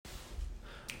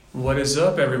What is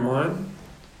up, everyone?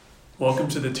 Welcome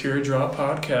to the Teardrop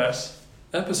Podcast,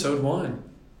 Episode 1.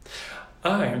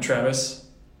 I am Travis,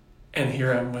 and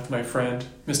here I'm with my friend,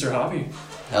 Mr. Javi.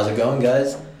 How's it going,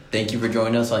 guys? Thank you for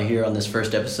joining us on this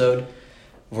first episode.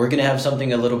 We're going to have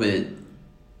something a little bit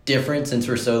different since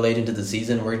we're so late into the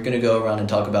season. We're going to go around and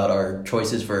talk about our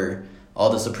choices for all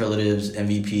the superlatives,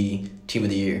 MVP, Team of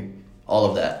the Year, all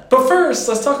of that. But first,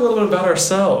 let's talk a little bit about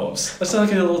ourselves. Let's not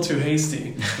get a little too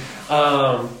hasty.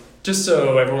 Just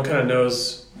so everyone kind of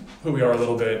knows who we are a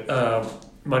little bit.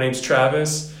 My name's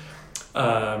Travis.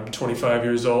 I'm 25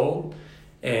 years old,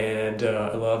 and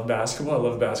I love basketball. I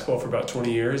loved basketball for about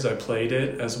 20 years. I played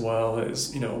it as well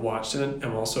as, watched it.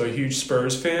 I'm also a huge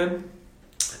Spurs fan.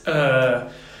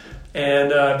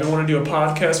 And I've been wanting to do a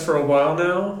podcast for a while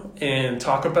now and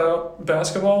talk about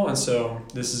basketball. And so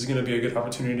this is going to be a good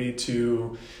opportunity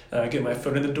to get my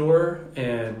foot in the door,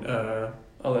 and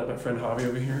I'll let my friend Javi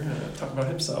over here talk about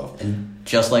himself. And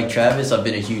just like Travis, I've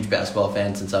been a huge basketball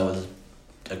fan since I was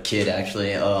a kid,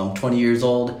 actually. 20 years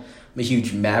old. I'm a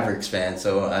huge Mavericks fan,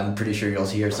 so I'm pretty sure you'll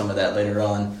hear some of that later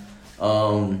on.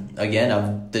 Again,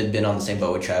 I've been on the same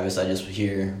boat with Travis. I just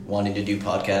here wanting to do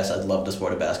podcasts. I love the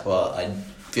sport of basketball. I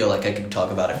feel like I could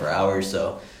talk about it for hours,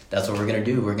 so that's what we're going to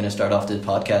do. We're going to start off the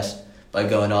podcast by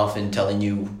going off and telling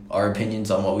you our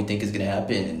opinions on what we think is going to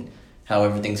happen and how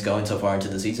everything's going so far into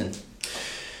the season.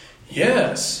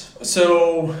 Yes.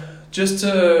 So just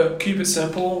to keep it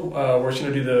simple, we're just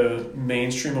going to do the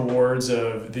mainstream awards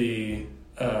of the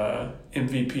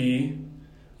MVP.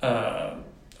 And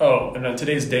then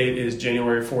today's date is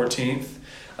January 14th.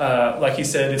 Like he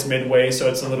said, it's midway, so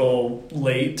it's a little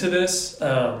late to this,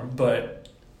 but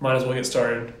might as well get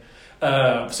started.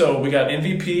 So we got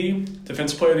MVP,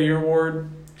 Defensive Player of the Year award,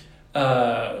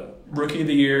 Rookie of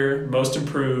the Year, Most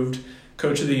Improved,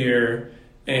 Coach of the Year,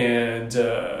 and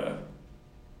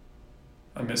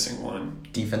I'm missing one.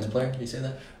 Defensive player, did you say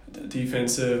that?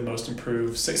 Defensive, Most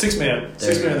Improved, six man of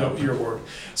the year award.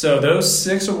 So those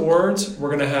 6 awards, we're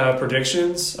going to have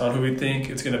predictions on who we think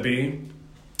it's going to be.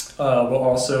 We'll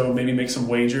also maybe make some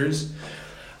wagers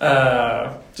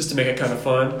just to make it kind of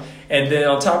fun. And then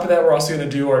on top of that, we're also going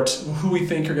to do who we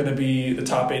think are going to be the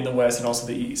top 8 in the West and also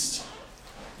the East.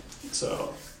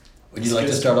 So, would you like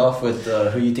to start off with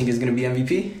who you think is going to be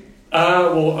MVP?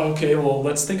 Well,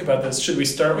 let's think about this. Should we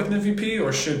start with an MVP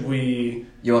or should we...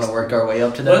 You want to work our way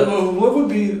up to that? What would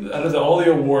be, out of all the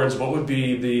awards, what would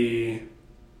be the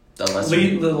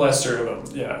lesser of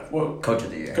them? Yeah. Coach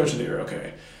of the Year. Coach of the Year,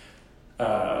 okay.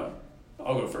 I'll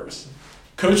go first.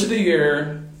 Coach of the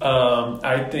Year,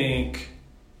 I think,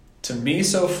 to me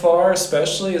so far,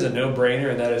 especially, is a no-brainer,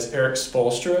 and that is Erik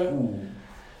Spoelstra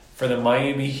for the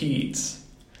Miami Heat.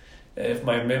 If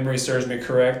my memory serves me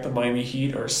correct, the Miami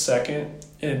Heat are second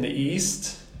in the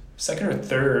East. Second or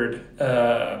third.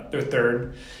 They're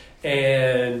third.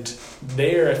 And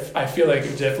they are, I feel like,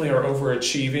 definitely are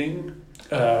overachieving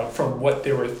from what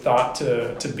they were thought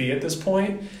to be at this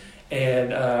point.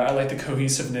 And I like the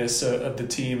cohesiveness of the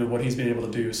team and what he's been able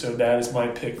to do. So that is my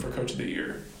pick for Coach of the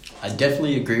Year. I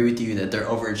definitely agree with you that they're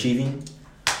overachieving.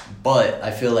 But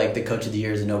I feel like the Coach of the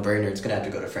Year is a no-brainer. It's going to have to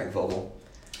go to Frank Vogel.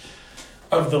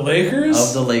 Of the Lakers?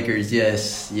 Of the Lakers,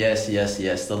 yes.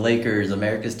 The Lakers,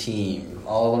 America's team,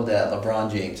 all of that,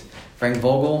 LeBron James. Frank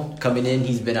Vogel, coming in,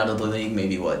 he's been out of the league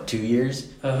maybe, 2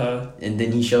 years? Uh-huh. And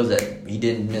then he shows that he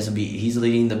didn't miss a beat. He's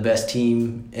leading the best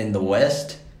team in the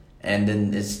West, and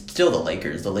then it's still the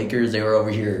Lakers. The Lakers, they were over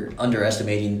here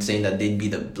underestimating, saying that they'd be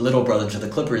the little brother to the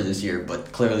Clippers this year,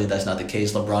 but clearly that's not the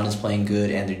case. LeBron is playing good.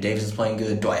 Anthony Davis is playing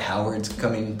good. Dwight Howard's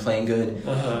playing good.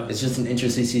 Uh-huh. It's just an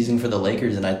interesting season for the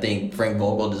Lakers, and I think Frank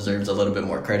Vogel deserves a little bit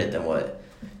more credit than what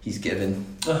he's given.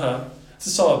 Uh-huh. It's a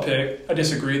solid pick. I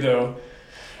disagree, though.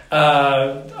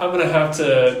 I'm going to have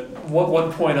to...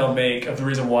 One point I'll make of the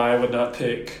reason why I would not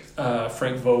pick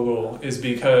Frank Vogel is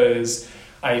because...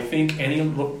 I think any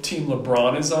team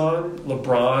LeBron is on,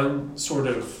 LeBron sort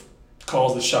of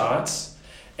calls the shots,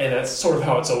 and that's sort of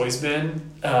how it's always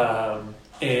been.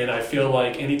 And I feel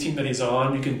like any team that he's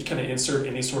on, you can kind of insert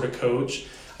any sort of coach,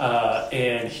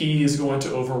 and he is going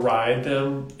to override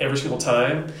them every single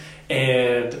time.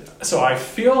 And so I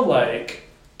feel like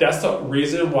that's the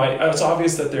reason why it's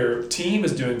obvious that their team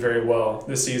is doing very well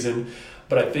this season,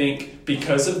 but I think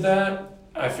because of that,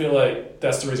 I feel like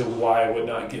that's the reason why I would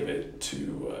not give it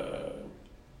to,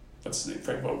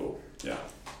 Frank Vogel. Yeah.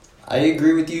 I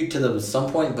agree with you to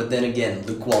some point, but then again,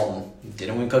 Luke Walton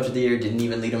didn't win Coach of the Year, didn't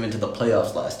even lead them into the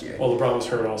playoffs last year. Well, LeBron was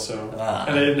hurt also.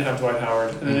 And they didn't have Dwight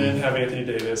Howard. And they didn't have Anthony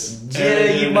Davis.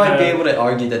 Yeah, you might be able to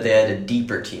argue that they had a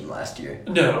deeper team last year.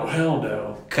 No, hell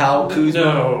no. Kyle Kuzma.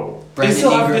 No. Brandon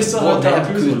still have- Ingram. they still well, have they Kyle have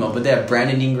Kuzma. Kuzma, but they have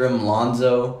Brandon Ingram,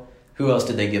 Lonzo. Who else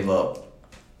did they give up?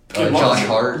 Josh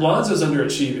Hart. Lonzo's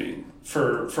underachieving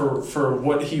for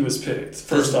what he was picked.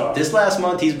 First off, This last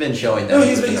month, he's been showing that. no,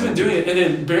 he's been doing it. And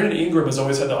then Brandon Ingram has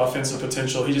always had the offensive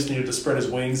potential. He just needed to spread his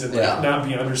wings and not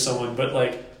be under someone. But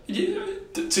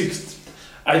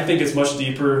I think it's much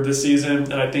deeper this season,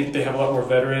 and I think they have a lot more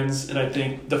veterans. And I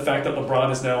think the fact that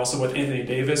LeBron is now also with Anthony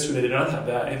Davis, who they did not have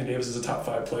that. Anthony Davis is a top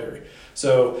 5 player.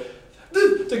 So,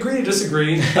 agree to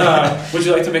disagree. Would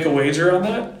you like to make a wager on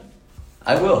that?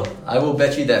 I will. I will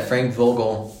bet you that Frank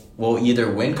Vogel will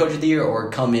either win Coach of the Year or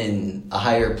come in a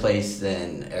higher place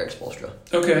than Eric Spoelstra.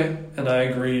 Okay, and I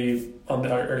agree on the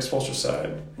Eric Spoelstra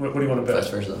side. What do you want to bet?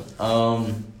 Vice versa.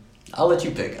 I'll let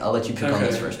you pick. I'll let you pick on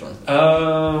this first one.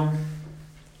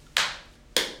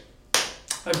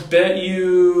 I bet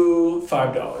you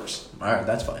 $5. All right,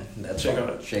 that's fine. Shake on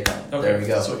it. Shake on it. Okay, there we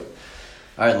go. Sweet.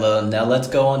 All right, now let's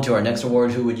go on to our next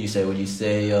award. Who would you say? Would you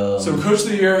say... so Coach of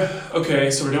the Year. Okay,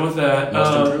 so we're done with that.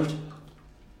 Most improved?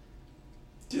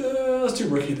 Let's do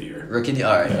Rookie of the Year. Rookie of the Year.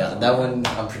 All right, yeah. That one,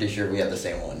 I'm pretty sure we have the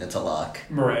same one. It's a lock.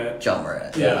 Morant. John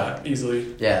Morant. Yeah,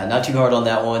 easily. Yeah, not too hard on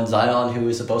that one. Zion, who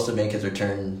is supposed to make his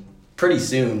return pretty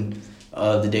soon,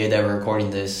 the day that we're recording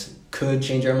this, could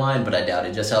change our mind, but I doubt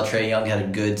it. Just how Trae Young had a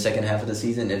good second half of the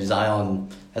season. If Zion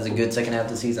has a good second half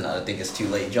of the season, I don't think it's too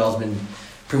late. Jaw's been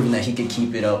proving that he could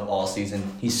keep it up all season.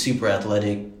 He's super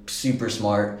athletic, super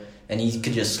smart, and he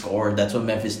could just score. That's what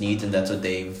Memphis needs, and that's what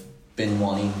they've been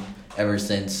wanting ever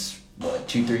since,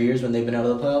 2-3 years when they've been out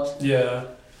of the playoffs? Yeah.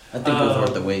 I think it was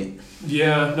worth the wait.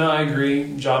 Yeah, no, I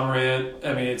agree. John Morant,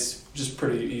 I mean, it's just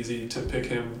pretty easy to pick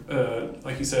him.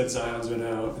 Like you said, Zion's been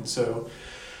out, and so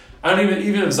I don't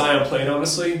even if Zion played,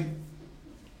 honestly,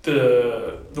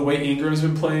 the way Ingram's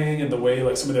been playing and the way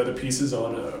like some of the other pieces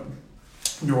on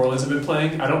New Orleans have been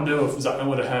playing, I don't know if Zion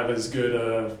would have as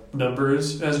good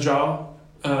numbers as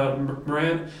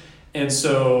Morant. And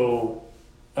so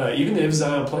even if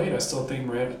Zion played, I still think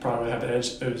Morant probably would have the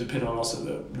edge. It would depend on also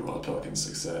the New Orleans Pelicans'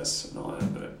 success and all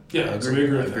that. But yeah, so we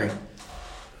agree with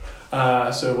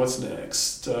that. So what's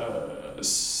next?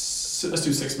 Let's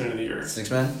do 6 Man of the Year. 6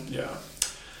 man? Yeah.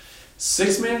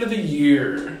 6 Man of the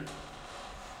Year.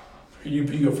 You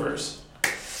go first.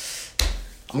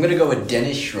 I'm going to go with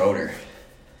Dennis Schroeder.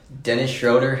 Dennis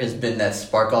Schroeder has been that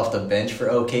spark off the bench for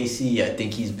OKC. I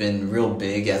think he's been real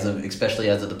big, especially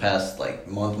as of the past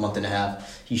month and a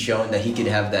half. He's shown that he could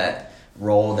have that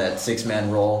role, that 6-man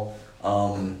role.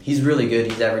 He's really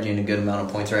good. He's averaging a good amount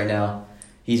of points right now.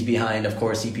 He's behind, of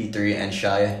course, CP3 and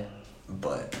Shai.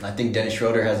 But I think Dennis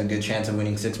Schroeder has a good chance of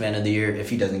winning 6-man of the year if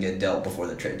he doesn't get dealt before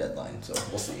the trade deadline. So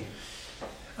we'll see.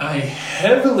 I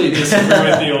heavily disagree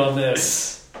with you on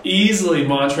this. Easily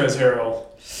Montrezl Harrell.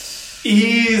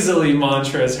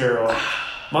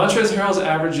 Montrezl Harrell's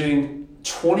averaging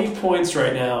 20 points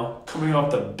right now coming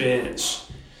off the bench.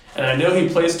 And I know he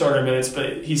plays starter minutes,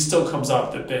 but he still comes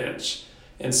off the bench.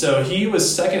 And so he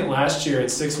was second last year at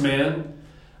 6-man.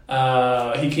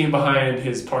 He came behind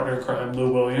his partner in crime,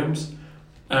 Lou Williams.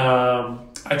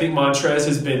 I think Montrez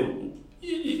has been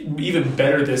even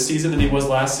better this season than he was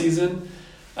last season.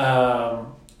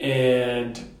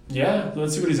 And yeah,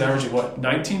 let's see what he's averaging.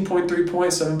 19.3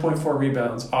 points, 7.4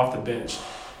 rebounds off the bench.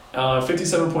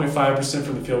 57.5%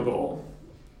 from the field goal.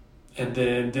 And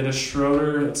then Dennis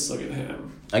Schroeder, let's look at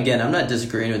him. Again, I'm not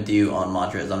disagreeing with you on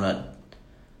Montrez. I'm not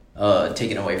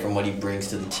taking away from what he brings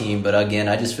to the team. But again,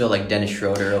 I just feel like Dennis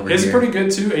Schroeder over here. He's pretty good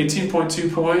too,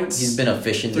 18.2 points. He's been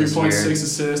efficient this year. 3.6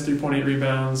 assists, 3.8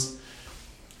 rebounds,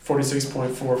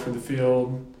 46.4 from the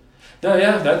field. No,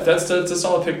 yeah, that's a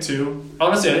solid pick too.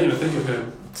 Honestly, I didn't even think of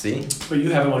him. See? But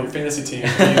you have him on your fantasy team.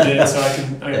 And you did, so I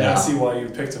can now see why you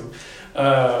picked him.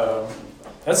 That's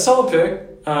a solid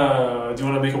pick. Do you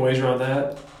want to make a wager on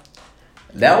that?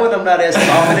 That one I'm not as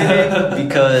confident in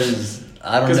because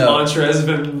I don't know. Because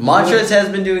Montrez has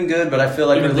been doing good, but I feel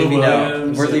like we're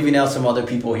leaving out some other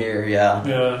people here. Yeah.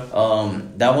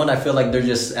 That one I feel like they're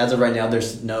just as of right now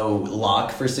there's no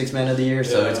lock for 6-man of the year,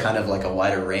 so it's kind of like a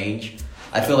wider range.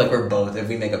 I feel like we're both. If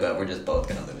we make a bet, we're just both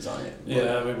gonna lose on it.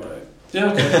 Yeah, we might.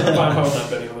 Yeah, okay. I'm fine with not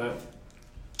betting on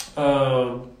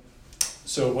that.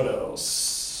 So what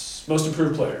else? Most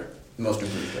improved player. Most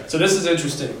improved player. So this is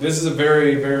interesting. This is a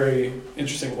very, very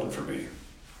interesting one for me.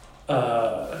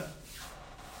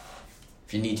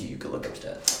 If you need to, you could look up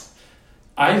stats.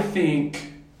 I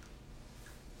think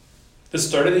the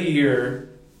start of the year,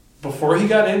 before he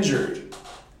got injured,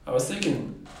 I was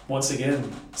thinking, once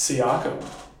again, Siakam.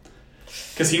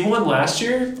 Because he won last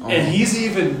year, and he's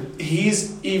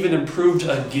even improved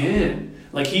again.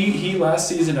 Like he last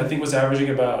season, I think was averaging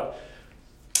about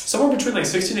somewhere between like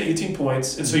 16 to 18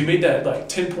 points, and so he made that like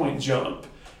 10-point jump.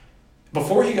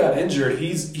 Before he got injured,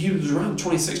 he was around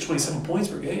 26, 27 points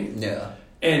per game. Yeah.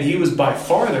 And he was by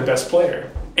far their best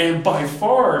player. And by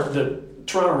far, the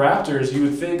Toronto Raptors, you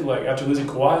would think, like, after losing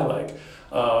Kawhi, like,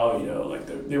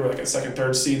 like they were like a second,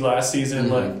 third seed last season.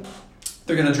 Like,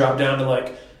 they're going to drop down to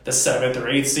like the 7th or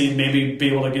 8th seed, maybe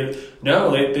be able to get.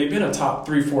 No, they've been a top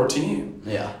 3-4 team.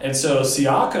 Yeah. And so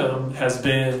Siakam has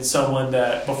been someone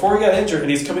that, before he got injured,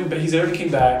 and he's already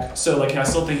came back. So, like, I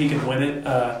still think he can win it.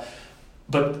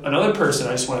 But another person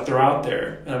I just want to throw out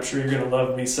there, and I'm sure you're going to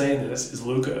love me saying this, is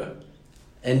Luka.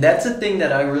 And that's the thing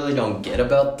that I really don't get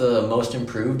about the most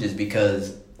improved is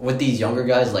because with these younger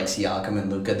guys like Siakam and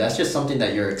Luka, that's just something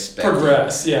that you're expecting.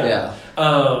 Progress, yeah.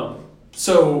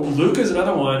 So Luka's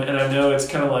another one, and I know it's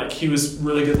kind of like he was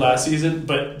really good last season,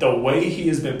 but the way he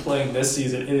has been playing this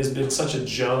season, it has been such a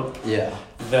jump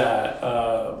that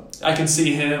I can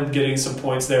see him getting some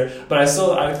points there. But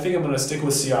I think I'm going to stick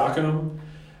with Siakam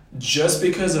just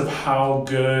because of how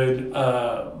good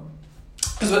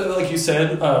because like you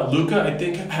said, Luka, I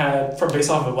think, based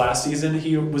off of last season,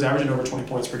 he was averaging over 20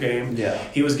 points per game. Yeah.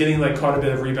 He was getting like quite a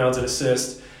bit of rebounds and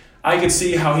assists. I could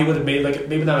see how he would have made, like,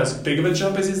 maybe not as big of a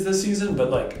jump as he's this season,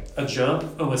 but like a jump.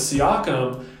 And with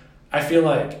Siakam, I feel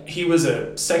like he was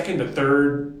a second to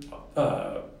third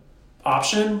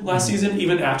option last season,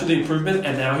 even after the improvement,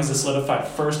 and now he's a solidified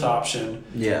first option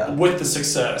with the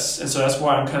success. And so that's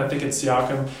why I'm kind of thinking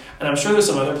Siakam. And I'm sure there's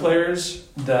some other players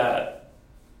that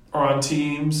are on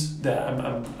teams that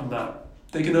I'm not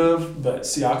thinking of, but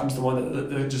Siakam's the one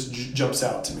that just jumps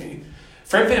out to me.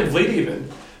 Fred VanVleet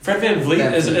even. Fred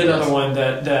VanVleet is another one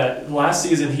that last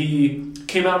season he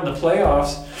came out in the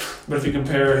playoffs, but if you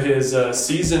compare his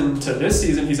season to this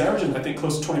season, he's averaging, I think,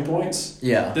 close to 20 points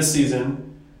this season,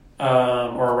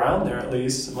 or around there at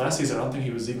least. And last season, I don't think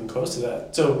he was even close to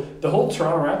that. So the whole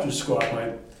Toronto Raptors squad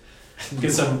might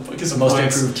get some most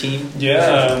points. Improved team.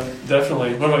 Yeah,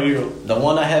 definitely. What about you? The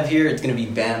one I have here, it's going to be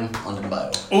Bam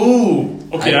Adebayo. Ooh,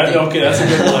 okay, that's a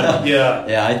good one. Yeah.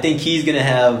 Yeah, I think he's going to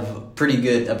have a pretty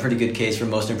good case for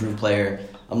most improved player.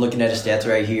 I'm looking at his stats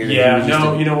right here.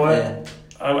 Yeah, you know what? Yeah.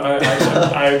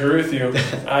 I agree with you.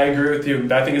 I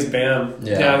think it's Bam.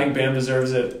 Yeah, I think Bam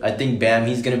deserves it. I think Bam,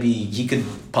 he could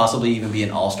possibly even be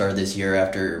an all-star this year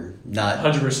after not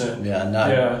 100%.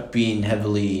 Not being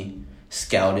heavily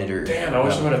scouted or. Damn, I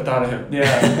wish I would have thought of him.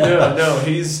 Yeah, no,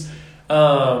 he's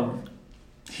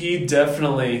he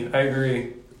definitely, I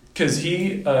agree, because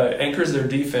he anchors their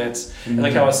defense, and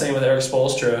like I was saying with Eric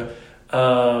Spoelstra,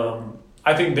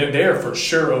 I think they are for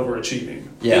sure overachieving.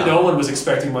 Yeah. No one was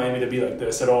expecting Miami to be like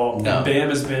this at all. No. And Bam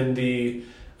has been the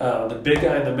big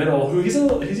guy in the middle, who he's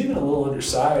even a little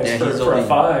undersized for a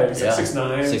 5. He's like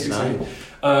 6'9".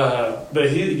 But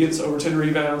he gets over 10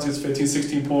 rebounds, gets 15,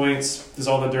 16 points, does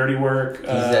all the dirty work. He's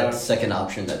that second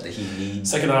option that he needs.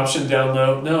 Second option down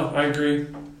low. No, I agree.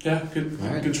 Yeah,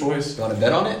 good choice. You want to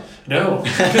bet on it? No,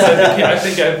 because I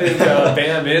think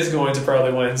Bam is going to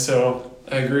probably win. So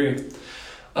I agree.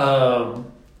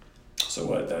 So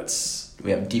what? We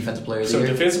have defensive player of the year.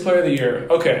 So defensive player of the year.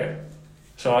 Okay.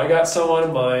 So I got someone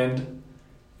in mind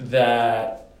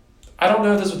that I don't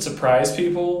know if this would surprise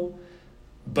people,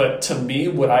 but to me,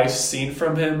 what I've seen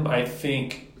from him, I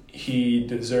think he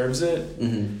deserves it.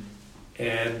 Mm-hmm.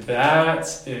 And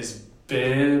that is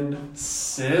Ben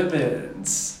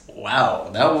Simmons. Wow,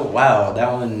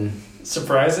 that one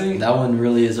surprising. That one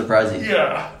really is surprising.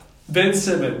 Yeah, Ben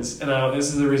Simmons, and this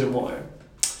is the reason why.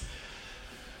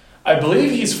 I believe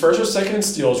he's first or second in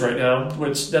steals right now,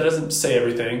 which that doesn't say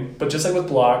everything. But just like with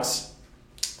blocks,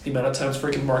 the amount of times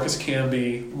freaking Marcus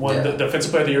Camby won the defensive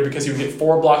player of the year because he would get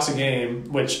 4 blocks a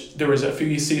game, which there was a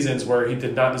few seasons where he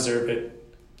did not deserve it.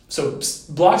 So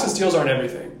blocks and steals aren't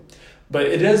everything. But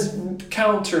it does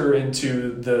counter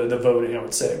into the voting, I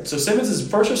would say. So Simmons is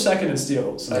first or second in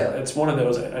steals. Yeah. It's one of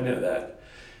those. I know that.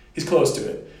 He's close to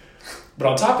it. But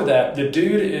on top of that, the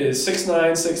dude is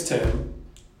 6'9", 6'10".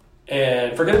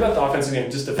 And forget about the offensive game,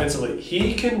 just defensively.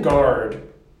 He can guard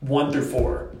 1 through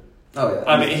 4. Oh, yeah.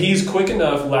 I mean, he's quick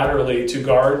enough laterally to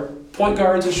guard point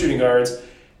guards and shooting guards.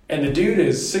 And the dude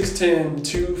is 6'10",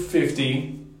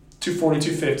 250, 240,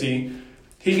 250.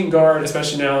 He can guard,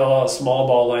 especially now a lot of small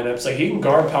ball lineups. Like, he can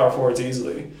guard power forwards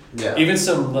easily. Yeah. Even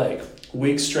some, like,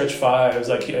 weak stretch 5s,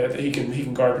 like, he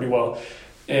can guard pretty well.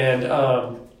 And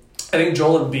I think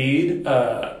Joel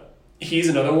Embiid, he's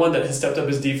another one that has stepped up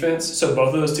his defense. So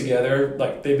both of those together,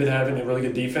 like, they've been having a really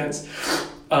good defense.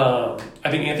 I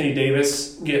think Anthony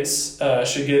Davis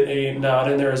should get a nod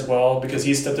in there as well because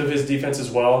he stepped up his defense as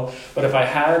well. But if I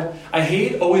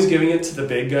hate always giving it to the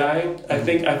big guy. I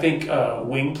think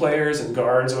wing players and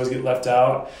guards always get left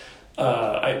out.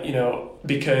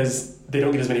 Because they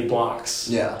don't get as many blocks.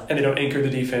 Yeah. And they don't anchor the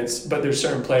defense. But there's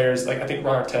certain players, like I think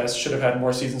Ron Artest should have had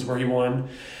more seasons where he won.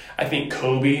 I think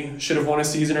Kobe should have won a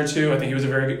season or two. I think he was a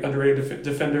very good, underrated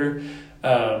defender.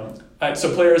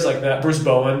 So players like that, Bruce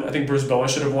Bowen. I think Bruce Bowen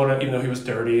should have won it, even though he was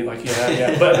dirty.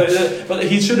 But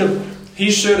he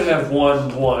should have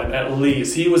won one at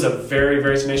least. He was a very,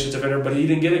 very tenacious defender, but he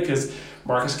didn't get it because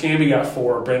Marcus Camby got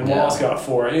 4, Brandon Wallace got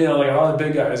 4. All the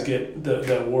big guys get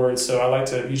the awards. So I like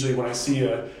to usually when I see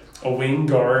a wing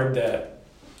guard that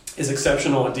is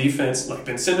exceptional at defense, like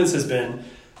Ben Simmons has been,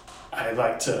 I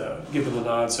like to give him the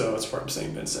nod. So that's where I'm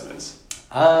saying Ben Simmons.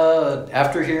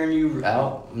 After hearing you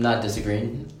out, I'm not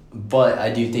disagreeing, but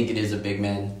I do think it is a big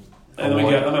man. And I'm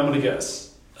going to guess.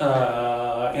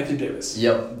 Anthony Davis.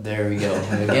 Yep, there we go.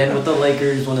 Again, with the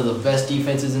Lakers, one of the best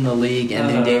defenses in the league.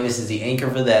 Anthony Davis is the anchor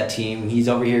for that team. He's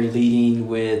over here leading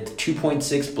with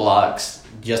 2.6 blocks,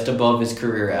 just above his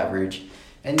career average.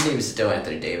 Anthony Davis is still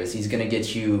Anthony Davis. He's going to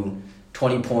get you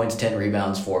 20 points, 10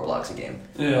 rebounds, 4 blocks a game.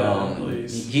 Yeah, at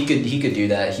least. He could do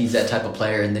that. He's that type of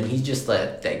player, and then he's just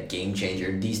that game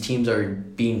changer. These teams are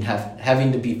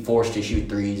having to be forced to shoot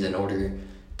threes in order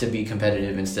to be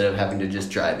competitive instead of having to just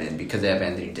drive in because they have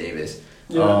Anthony Davis.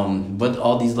 Yeah. What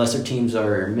all these lesser teams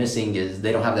are missing is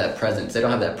they don't have that presence. They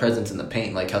don't have that presence in the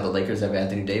paint like how the Lakers have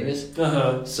Anthony Davis.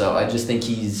 So I just think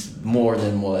he's more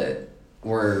than what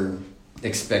we're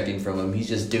expecting from him. He's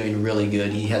just doing really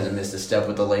good. He hasn't missed a step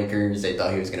with the Lakers. They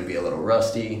thought he was going to be a little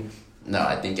rusty. No,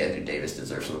 I think Anthony Davis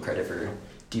deserves some credit for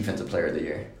Defensive Player of the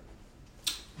Year.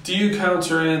 Do you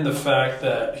counter in the fact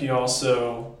that he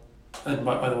also, and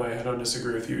by the way, I don't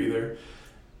disagree with you either,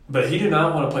 but he did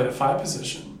not want to play the 5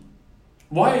 position.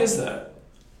 Why is that?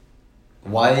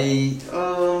 Why?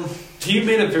 He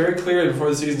made it very clear before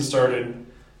the season started,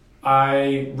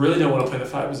 I really don't want to play the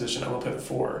 5 position. I want to play the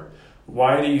 4.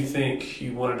 Why do you think he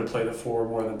wanted to play the 4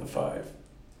 more than the 5?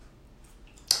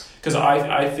 Because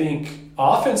I think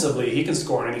offensively he can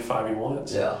score on any 5 he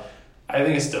wants. Yeah. I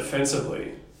think it's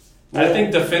defensively. I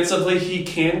think defensively he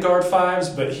can guard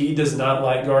 5s, but he does not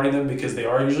like guarding them because they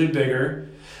are usually bigger.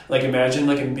 Like imagine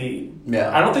like Embiid.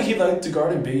 Yeah. I don't think he'd like to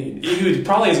guard Embiid. He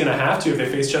probably is going to have to if they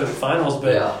face each other in the finals,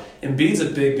 but Embiid's a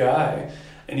big guy.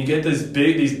 And you get these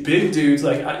big dudes,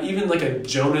 like even like a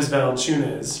Jonas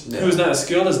Valanciunas, who's not as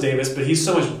skilled as Davis, but he's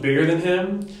so much bigger than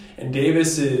him. And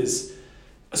Davis is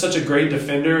such a great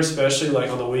defender, especially like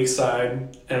on the weak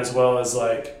side, and as well as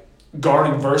like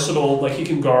guarding versatile. Like he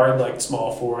can guard like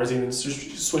small forwards, even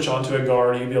switch onto a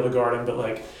guard, he'd be able to guard him. But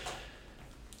like,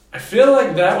 I feel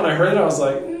like that when I heard it, I was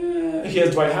like, he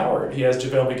has Dwight Howard, he has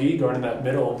JaVale McGee guarding that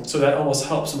middle, so that almost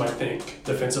helps him, I think,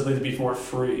 defensively to be more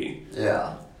free.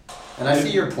 Yeah. And I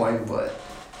see your point, but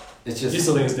it's just... You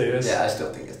still think it's Davis? Yeah, I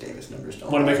still think it's Davis. Numbers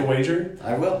don't. Want to make a wager?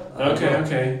 I will.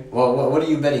 Okay. Well, what are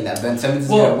you betting that? Ben Simmons is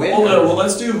going to win? Well,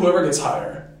 let's do whoever gets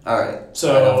higher. All right.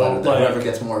 So, whoever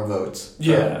gets more votes.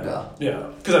 Yeah.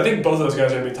 Because I think both of those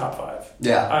guys are going to be top 5.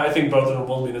 Yeah. I think both of them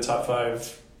will be in the top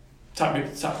 5,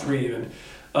 top 3 even,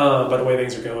 by the way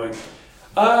things are going.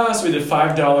 So we did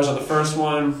 $5 on the first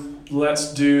one.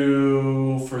 Let's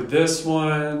do, for this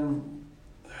one,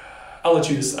 I'll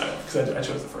let you decide because I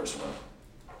chose the first one.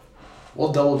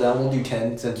 We'll double down. We'll do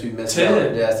 10 since we missed 10?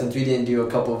 out. Yeah, since we didn't do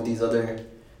a couple of these other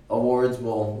awards,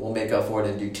 we'll make up for it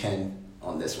and do 10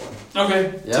 on this one.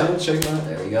 Okay. Yeah. 10, shake that.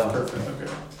 There we go. Perfect.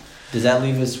 Okay. Does that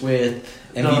leave us with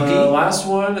MVP? Last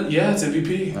one, yeah, it's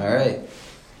MVP. All right.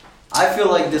 I feel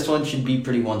like this one should be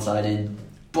pretty one-sided,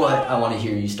 but I want to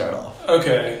hear you start off.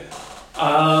 Okay.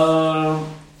 I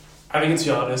think it's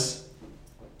Giannis.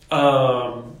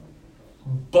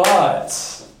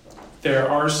 But there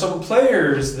are some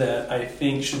players that I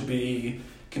think should be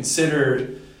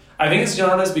considered. I think it's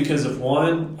Giannis because of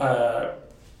one,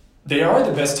 they are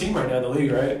the best team right now in the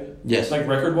league, right? Yes. Like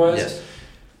record-wise? Yes.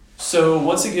 So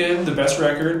once again, the best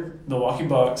record, Milwaukee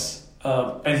Bucks.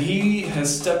 And he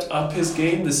has stepped up his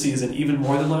game this season even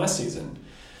more than last season.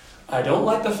 I don't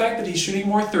like the fact that he's shooting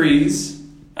more threes.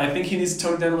 I think he needs to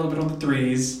tone it down a little bit on the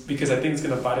threes because I think it's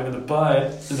going to bite him in the butt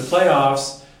in the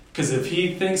playoffs. Because if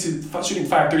he thinks shooting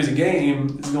 5 threes a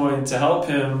game is going to help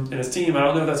him and his team, I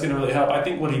don't know if that's going to really help. I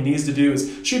think what he needs to do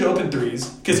is shoot open threes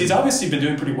because he's obviously been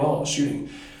doing pretty well shooting.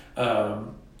 But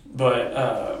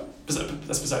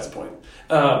that's besides the point.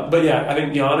 But yeah, I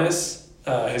think Giannis,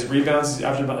 his rebounds, he's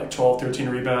averaging about like 12, 13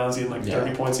 rebounds, even like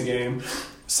 30 points a game,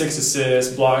 6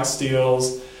 assists, blocks,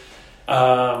 steals.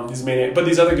 He's made it. But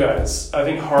these other guys, I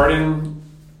think Harden,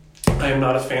 I am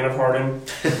not a fan of Harden.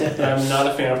 I'm not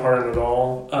a fan of Harden at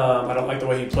all. I don't like the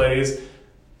way he plays.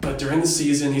 But during the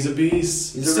season, he's a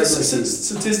beast. He's a regular season.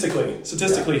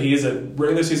 Statistically, he is a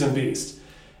regular season beast.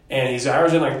 and he's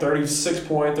averaging like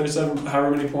 37,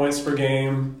 however many points per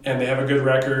game, and they have a good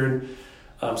record.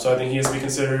 So I think he has to be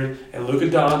considered. And Luka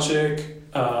Doncic,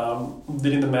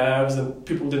 leading the Mavs, and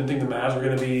people didn't think the Mavs were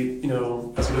going to be,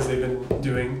 as good as they've been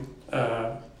doing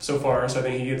so far. So I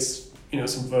think he gets,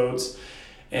 some votes.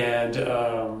 And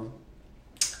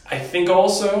I think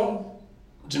also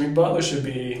Jimmy Butler should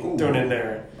be thrown in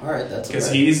there. All right, that's because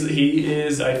he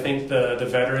is, I think, the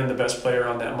veteran, the best player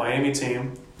on that Miami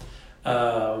team.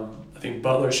 I think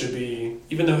Butler should be,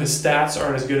 even though his stats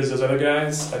aren't as good as those other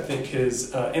guys, I think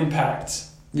his impact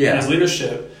and his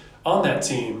leadership on that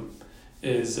team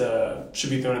is should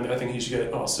be thrown in there. I think he should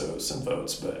get also some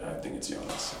votes, but I think it's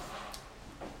Giannis.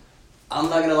 I'm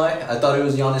not gonna lie, I thought it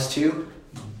was Giannis too,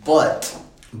 but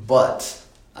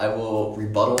I will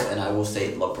rebuttal and I will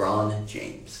say LeBron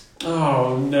James.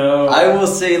 Oh no! I will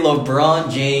say LeBron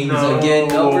James again.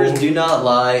 Numbers do not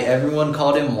lie. Everyone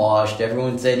called him washed.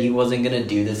 Everyone said he wasn't gonna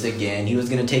do this again. He was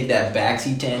gonna take that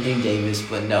backseat to Anthony Davis,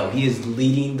 but no, he is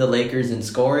leading the Lakers in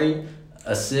scoring,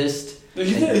 assist.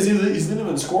 He's leading them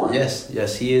in scoring.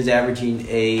 Yes, he is averaging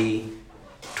a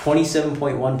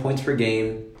 27.1 points per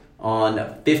game on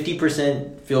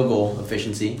 50% field goal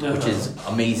efficiency, which is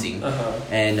amazing,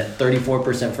 and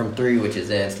 34% from three, which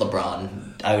is it's LeBron.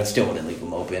 I wouldn't leave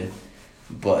him open,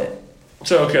 but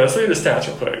so okay, let's look at the stats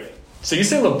real quick. So you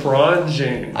say LeBron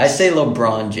James? I say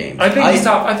LeBron James. I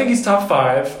think he's top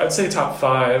 5. I'd say top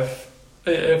 5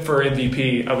 for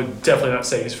MVP. I would definitely not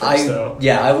say he's first though.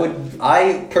 Yeah, I would.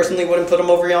 I personally wouldn't put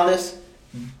him over Giannis.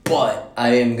 But I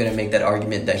am going to make that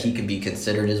argument that he could be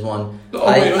considered as one.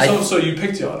 So you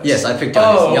picked Giannis? Yes, I picked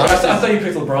Giannis. Oh, I thought you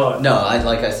picked LeBron. No,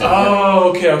 like I said.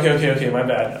 Oh, okay, my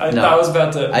bad. I was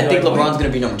about to... I think LeBron's going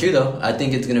to be number 2, though. I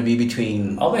think it's going to be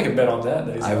between... I'll make a bet on that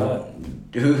he's not.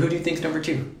 Who do you think's number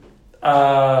 2?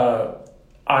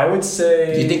 I would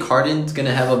say... Do you think Harden's going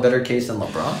to have a better case than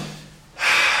LeBron?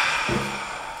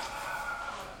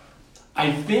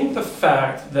 I think the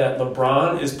fact that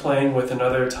LeBron is playing with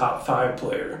another top 5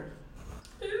 player.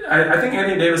 I think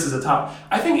Anthony Davis is a top.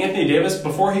 I think Anthony Davis,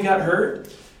 before he got hurt,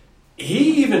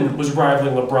 he even was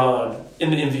rivaling LeBron in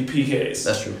the MVP case.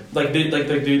 That's true.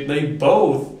 They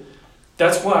both.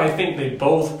 That's why I think they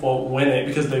both won't win it,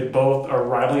 because they both are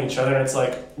rivaling each other. And it's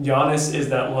like Giannis is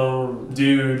that lone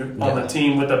dude on the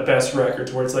team with the best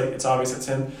records, where it's like it's obvious it's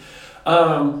him.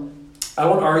 I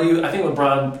won't argue. I think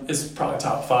LeBron is probably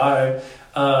top 5.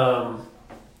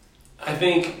 I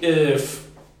think if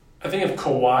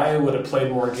Kawhi would have played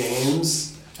more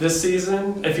games this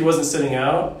season, if he wasn't sitting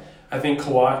out, I think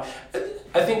Kawhi,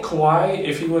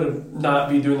 if he would have not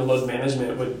be doing the load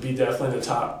management, would be definitely in the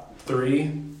top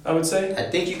 3. I would say. I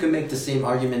think you can make the same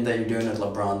argument that you're doing with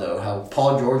LeBron, though. How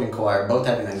Paul George and Kawhi are both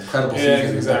having an incredible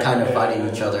season. Exactly. They're kind of fighting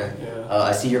each other. Yeah.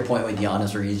 I see your point with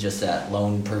Giannis, where he's just that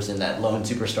lone person, that lone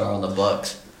superstar on the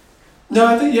Bucks. No,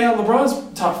 I think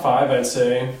LeBron's top 5. I'd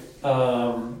say.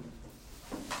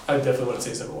 I definitely wouldn't say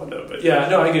he's number 1 though, but yeah,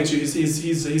 no, I get you.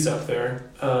 He's up there.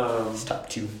 He's top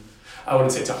 2. I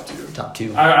wouldn't say top 2. Top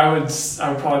 2. I would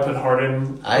probably put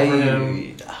Harden over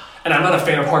him. And I'm not a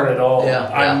fan of Harden at all. Yeah.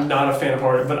 I'm not a fan of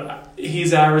Harden, but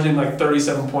he's averaging like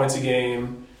 37 points a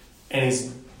game, and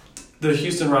the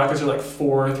Houston Rockets are like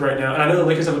 4th right now. And I know the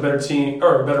Lakers have a better team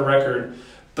or a better record,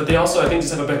 but they also, I think,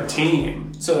 just have a better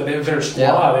team. So they have a better squad.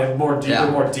 Yeah. They have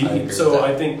more deep. So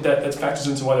I think that factors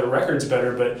into why their record's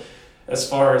better. But as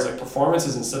far as like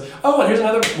performances and stuff. Oh, and here's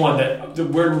another one that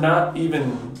we're not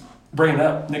even bringing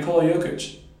up: Nikola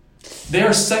Jokic. They are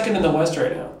 2nd in the West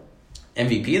right now.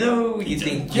 MVP though? You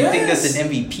think that's an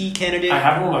MVP candidate? I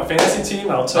have him on my fantasy team.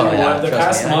 I'll tell you what. The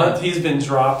past month, he's been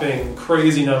dropping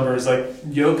crazy numbers. Like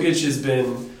Jokic has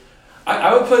been.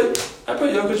 I put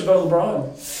Jokic above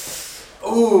LeBron.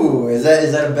 Ooh, is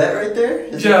that a bet right there?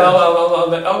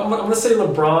 I'm gonna say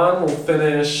LeBron will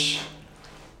finish.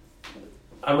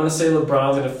 I'm gonna say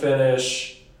LeBron's gonna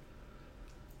finish.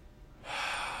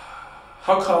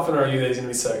 How confident are you that he's gonna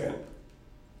be 2nd?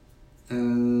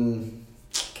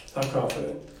 How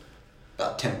confident?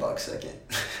 About $10 second.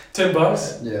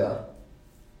 $10? Yeah.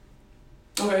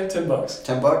 Okay, $10.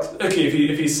 $10? Okay,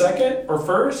 if he's 2nd or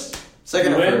 1st?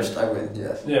 2nd or 1st, I win,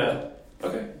 yes. Yeah.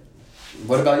 Okay.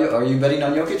 What about you? Are you betting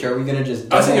on Jokic, or are we gonna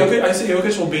just I say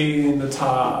Jokic will be in the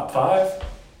top 5.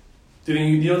 You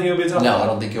don't think he'll be in the top 5? No, I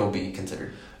don't think he'll be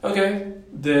considered. Okay.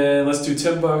 Then let's do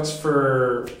 $10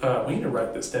 for. We need to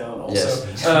write this down also.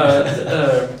 Yes.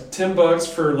 $10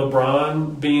 for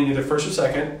LeBron being either 1st or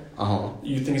 2nd.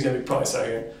 You think he's gonna be probably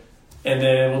 2nd, and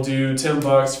then we'll do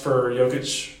 $10 for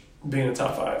Jokic being in the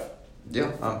top 5.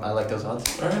 Yeah, I like those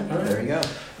odds. All right. There you go.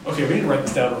 Okay, we need to write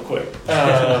this down real quick,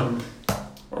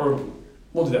 or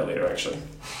we'll do that later actually.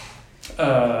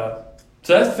 So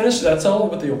So that's finished. That's all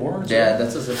with the awards. Yeah,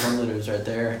 that's the superlatives right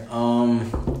there.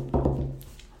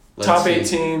 Top 8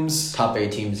 teams. Top 8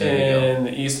 teams. There in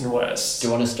the East and West. Do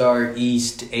you want to start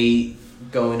East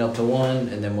 8 going up to 1,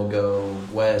 and then we'll go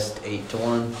West 8 to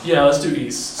 1? Yeah, let's do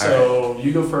East. So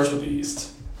you go first with the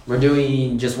East. We're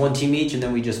doing just one team each, and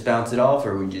then we just bounce it off,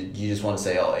 or you just want to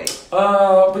say all 8?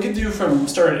 We can do from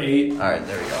start at 8. All right,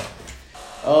 there we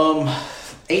go.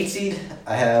 8 seed,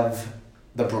 I have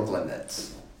the Brooklyn Nets.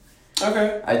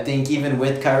 Okay. I think even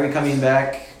with Kyrie coming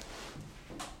back,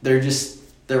 their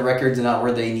records are not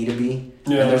where they need to be.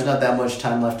 Yeah. And there's not that much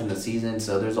time left in the season,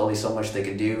 so there's only so much they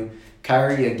can do.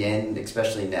 Kyrie, again,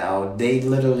 especially now, they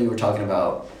literally were talking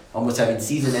about almost having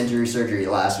season injury surgery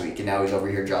last week, and now he's over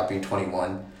here dropping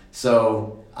 21.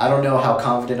 So I don't know how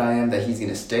confident I am that he's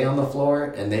going to stay on the floor,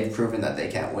 and they've proven that they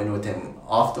can't win with him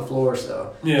off the floor,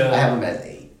 so yeah. I have him at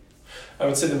 8. I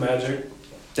would say the Magic.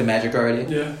 The Magic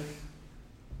already? Yeah.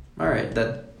 All right.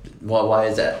 Why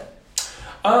is that?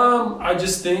 I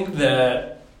just think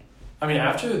that,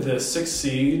 after the 6th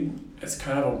seed, it's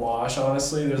kind of a wash,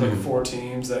 honestly. There's like 4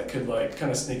 teams that could like kind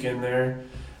of sneak in there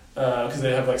because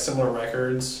they have like similar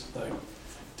records, like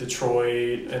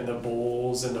Detroit and the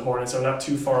Bulls and the Hornets are not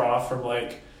too far off from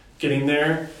like getting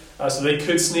there. So they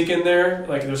could sneak in there.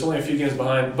 Like there's only a few games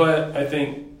behind, but I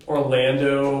think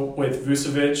Orlando with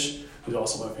Vucevic, who's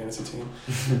also my fantasy team,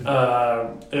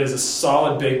 is a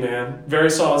solid big man,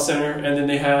 very solid center, and then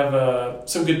they have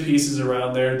some good pieces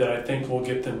around there that I think will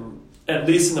get them at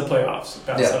least in the playoffs,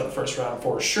 outside of the first round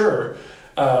for sure.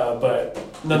 But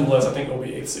nonetheless, I think it will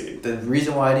be 8th seed. The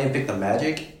reason why I didn't pick the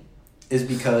Magic is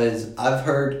because I've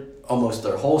heard almost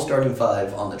their whole starting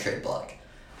 5 on the trade block.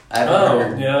 I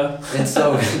haven't heard. Yeah. And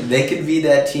so they could be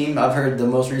that team. I've heard the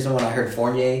most recent one I heard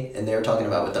Fournier, and they were talking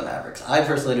about with the Mavericks. I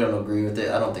personally don't agree with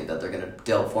it. I don't think that they're going to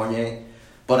deal Fournier.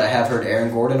 But I have heard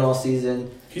Aaron Gordon all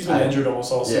season. He's been injured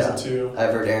almost all season, too.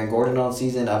 I've heard Aaron Gordon all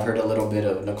season. I've heard a little bit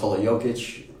of Nikola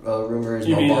Jokic rumors.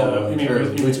 You mean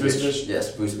Vucevic?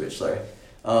 Yes, Vucevic, sorry.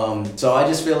 So I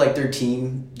just feel like their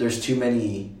team, there's too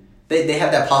many... They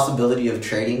have that possibility of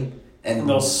trading. And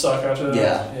they'll suck after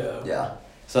that? Yeah.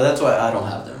 So that's why I don't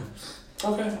have them.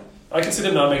 Okay. I can see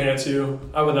them not making it, too.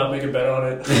 I would not make a bet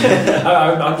on it.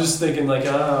 I'm just thinking, like,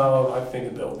 I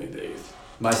think they'll be the 8th.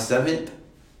 My 7th,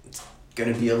 it's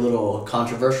going to be a little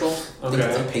controversial. I think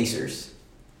it's the Pacers.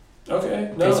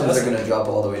 Okay. No, Pacers are going to drop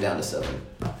all the way down to 7.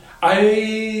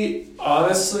 I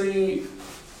honestly...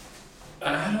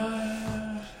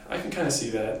 I can kind of see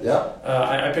that. Yeah.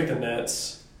 I picked the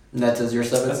Nets. Nets is your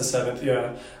 7th? That's the 7th,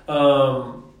 yeah.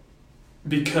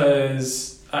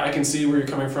 Because I can see where you're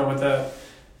coming from with that.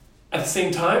 At the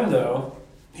same time, though,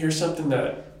 here's something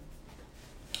that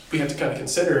we have to kind of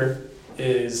consider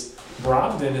is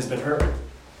Brogdon has been hurt.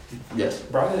 Yes.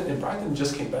 Brogdon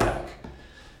just came back.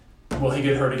 Will he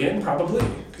get hurt again? Probably,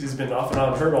 because he's been off and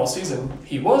on hurt all season.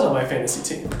 He was on my fantasy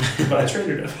team, but I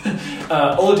traded him.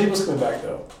 Oladipo's coming back,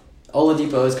 though.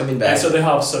 Oladipo is coming back. And so they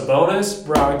have Sabonis,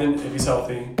 Brogdon, if he's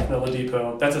healthy, and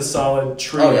Oladipo. That's a solid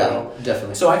trio. Oh, yeah,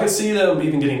 definitely. So I could see them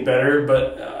even getting better,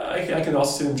 but I can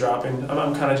also see them dropping.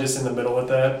 I'm kind of just in the middle with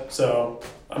that, so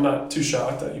I'm not too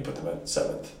shocked that you put them at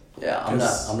 7th. Yeah, I'm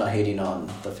not hating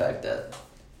on the fact that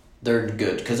they're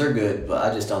good, because they're good, but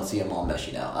I just don't see them all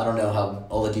meshing out. I don't know how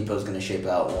Oladipo's going to shape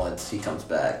out once he comes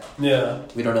back. Yeah.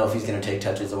 We don't know if he's going to take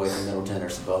touches away from Middleton or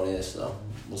Sabonis, so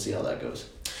we'll see how that goes.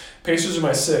 Pacers are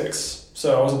my 6,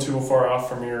 so I wasn't too far off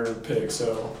from your pick,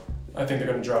 so I think they're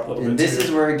going to drop a little bit. This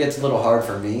is where it gets a little hard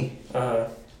for me.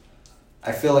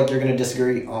 I feel like you're going to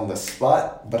disagree on the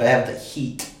spot, but I have the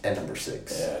Heat at number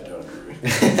 6. Yeah, I don't agree.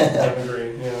 I don't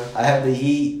agree, yeah. I have the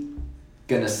Heat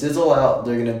going to sizzle out.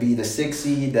 They're going to be the 6th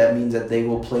seed. That means that they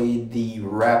will play the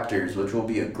Raptors, which will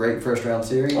be a great first-round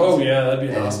series. Oh, yeah, that'd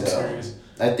be an awesome series.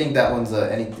 I think that one's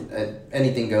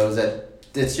anything goes.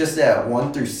 It's just that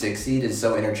 1 through 6 seed is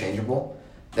so interchangeable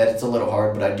that it's a little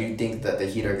hard, but I do think that the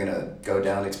Heat are going to go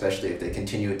down, especially if they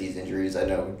continue with these injuries. I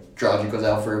know Dragic goes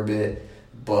out for a bit,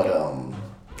 but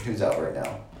who's out right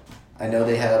now? I know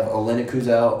they have Olynyk who's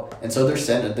out, and so they're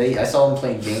center. I saw them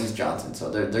playing James Johnson, so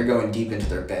they're going deep into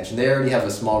their bench, and they already have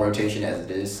a small rotation as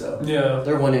it is. So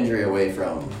they're one injury away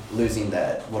from losing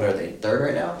that. What are they? 3rd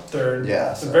right now? 3rd.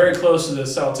 Yeah, so very close to the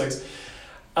Celtics.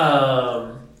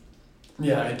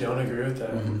 Yeah, I don't agree with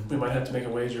that. Mm-hmm. We might have to make a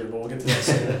wager, but we'll get to that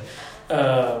soon.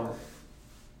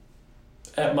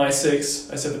 At my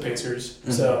 6, I said the Pacers,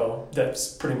 so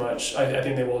that's pretty much. I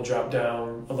think they will drop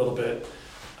down a little bit.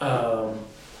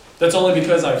 That's only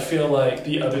because I feel like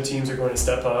the other teams are going to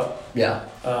step up. Yeah.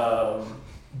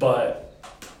 But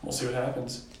we'll see what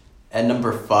happens. At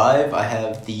number 5, I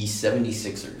have the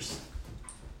 76ers.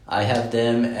 I have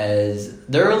them as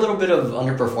they're a little bit of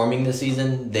underperforming this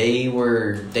season. They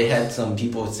had some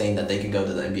people saying that they could go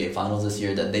to the NBA Finals this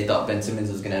year, that they thought Ben Simmons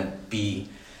was going to be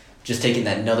just taking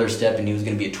that another step and he was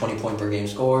going to be a 20-point per game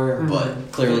scorer,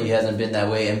 but clearly he hasn't been that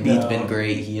way. Embiid's been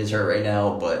great. He is hurt right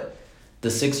now, but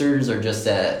the Sixers are just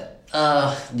that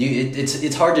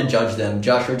it's hard to judge them.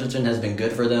 Josh Richardson has been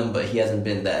good for them, but he hasn't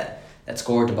been that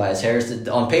scorer. Tobias Harris,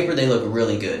 on paper they look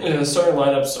really good. Yeah, the starting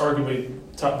lineup's arguably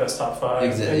best top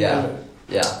five. Yeah.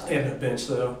 And a bench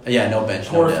though. Yeah, no bench.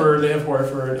 Horford, they have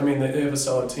Horford. I mean, they have a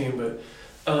solid team, but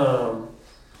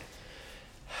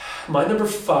my number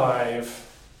 5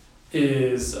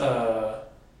 is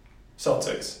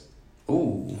Celtics.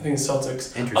 Ooh. I think it's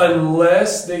Celtics. Interesting.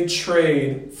 Unless they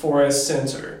trade for a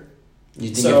center. You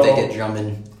think if they get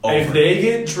Drummond over? If they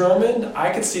get Drummond,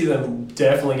 I could see them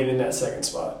definitely getting that second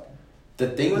spot. The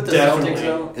thing with the Celtics,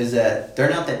 though, is that they're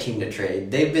not that team to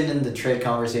trade. They've been in the trade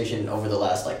conversation over the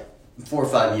last, 4 or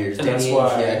 5 years. And that's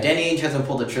why. Yeah, Danny Ainge hasn't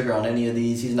pulled the trigger on any of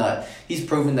these. He's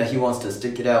proven that he wants to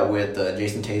stick it out with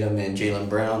Jason Tatum and Jaylen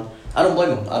Brown. I don't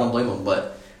blame him,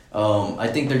 but I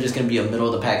think they're just going to be a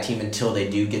middle-of-the-pack team until they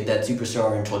do get that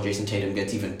superstar, until Jason Tatum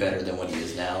gets even better than what he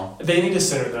is now. They need a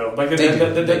center, though. That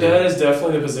is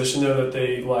definitely the position, though, that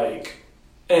they like.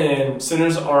 And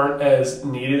centers aren't as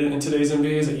needed in today's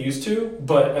NBA as it used to,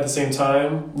 but at the same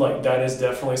time, that is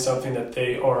definitely something that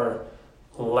they are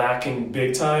lacking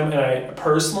big time. And I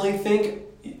personally think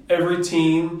every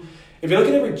team, if you look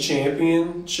at every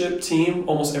championship team,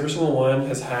 almost every single one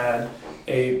has had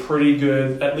a pretty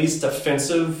good, at least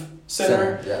defensive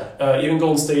center. Yeah. Even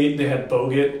Golden State, they had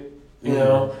Bogut, you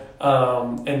know.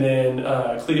 And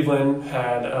then Cleveland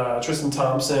had Tristan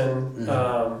Thompson.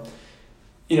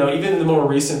 Even the more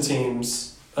recent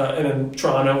teams, and then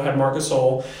Toronto had Marc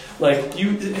Gasol.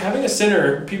 Having a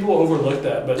center, people overlook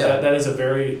that, but that is a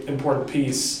very important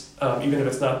piece, even if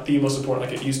it's not the most important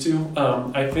like it used to.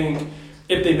 I think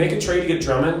if they make a trade to get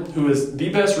Drummond, who is the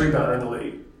best rebounder in the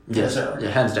league,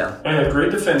 hands down, and a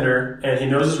great defender, and he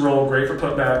knows his role, great for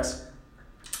putbacks,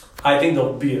 I think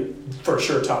they'll be for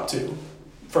sure top 2.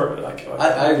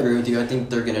 I agree with you. I think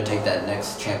they're going to take that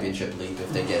next championship leap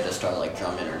if they get a star like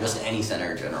Drummond or just any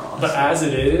center in general. Honestly. But as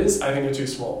it is, I think they're too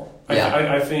small.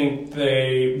 I think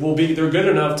they're good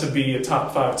enough to be a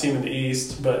top 5 team in the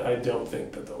East, but I don't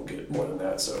think that they'll get more than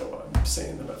that, so I'm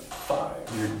saying them at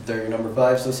 5. They're your number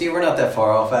 5. So see, we're not that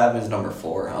far off. Adam's number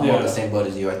 4. I'm on the same boat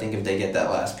as you. I think if they get that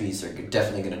last piece, they're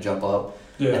definitely going to jump up.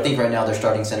 Yeah. I think right now their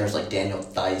starting center is like Daniel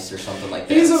Theis or something like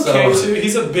that. He's okay too.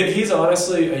 He's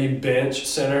honestly a bench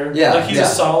center. Yeah, he's a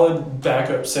solid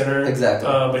backup center. Exactly.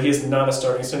 But he's not a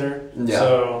starting center. Yeah.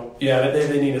 So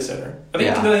they need a center. I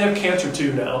think they have Cantor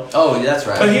too now. Oh, that's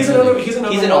right. But he's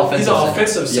an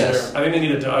offensive center. Yes. I think they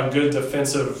need a good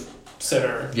defensive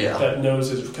center that knows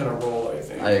his kind of role. I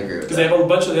think. I agree with that. Because they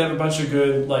have a bunch of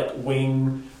good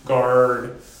wing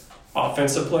guard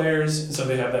offensive players, and so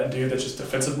they have that dude that's just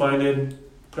defensive minded.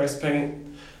 Price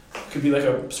paint could be sort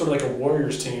of like a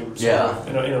Warriors team.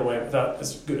 In a way, without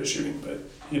as good at shooting, but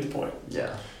you get the point.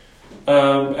 Yeah.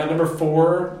 At number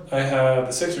 4, I have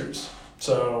the Sixers.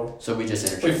 So we just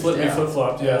interchanged. We flip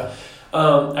flopped. Yeah.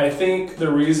 I think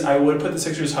the reason I would put the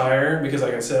Sixers higher because,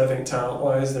 like I said, I think talent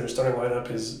wise, their starting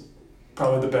lineup is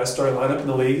probably the best starting lineup in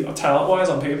the league, talent wise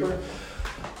on paper.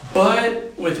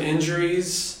 But with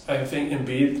injuries, I think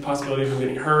Embiid, the possibility of him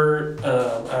getting hurt.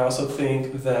 I also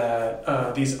think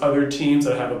that these other teams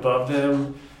that I have above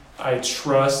them, I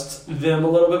trust them a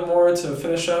little bit more to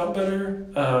finish out better.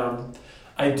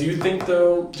 I do think,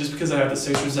 though, just because I have the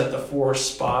Sixers at the 4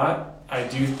 spot, I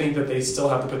do think that they still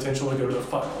have the potential to go to the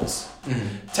finals.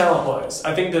 Mm-hmm. Talent-wise,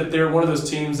 I think that they're one of those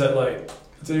teams that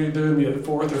they're going to be at 4th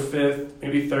or 5th,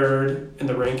 maybe 3rd in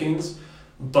the rankings,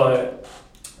 but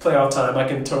playoff time, I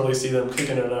can totally see them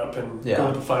kicking it up and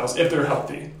going to the finals if they're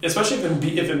healthy. Especially if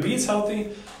Embiid's healthy,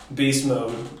 beast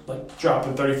mode,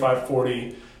 dropping 35,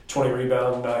 40, 20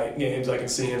 rebound night games. I can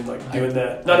see him doing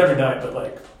that. Not every night,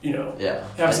 but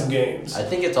have some games. I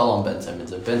think it's all on Ben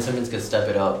Simmons. If Ben Simmons could step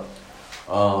it up,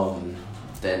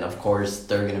 then of course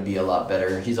they're going to be a lot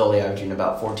better. He's only averaging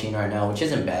about 14 right now, which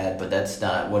isn't bad, but that's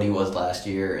not what he was last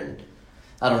year. And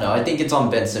I don't know. I think it's on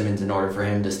Ben Simmons in order for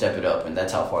him to step it up, and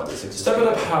that's how far the Sixers step it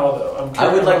up. How though?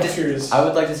 I would like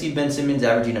to see Ben Simmons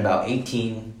averaging about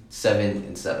 18, 7,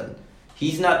 and 7.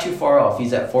 He's not too far off.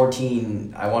 He's at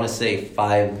 14. I want to say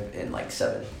 5 and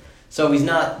 7. So he's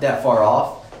not that far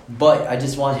off. but I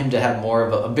just want him to have more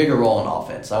of a bigger role in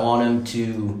offense. I want him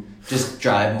to just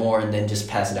drive more and then just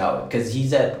pass it out. Because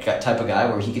he's that type of guy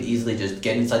where he could easily just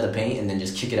get inside the paint and then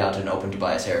just kick it out to an open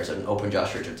Tobias Harris or an open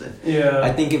Josh Richardson. Yeah.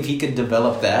 I think if he could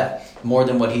develop that more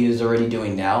than what he is already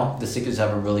doing now, the Sixers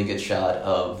have a really good shot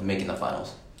of making the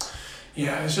finals.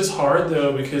 Yeah, it's just hard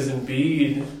though because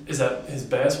Embiid is at his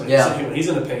best when he's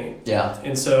in the paint. Yeah.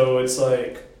 And so it's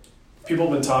like people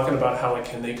have been talking about how like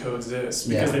can they coexist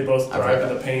because they both drive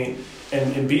in the paint,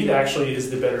 and Embiid actually is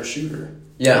the better shooter.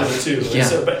 Yeah. Of the two. Yeah.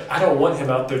 So, but I don't want him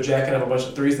out there jacking up a bunch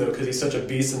of threes though because he's such a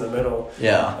beast in the middle.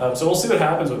 Yeah. So we'll see what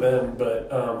happens with them, but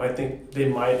I think they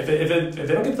might if they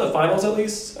don't get to the finals at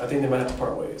least, I think they might have to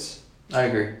part ways. I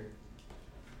agree.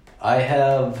 I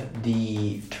have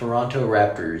the Toronto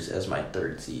Raptors as my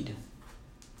third seed.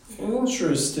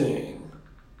 Interesting.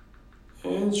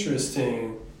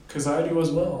 Because I do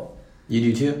as well. You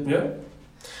do too? Yeah.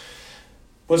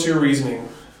 What's your reasoning?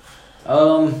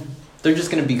 They're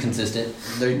just going to be consistent.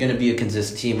 They're going to be a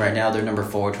consistent team right now. They're number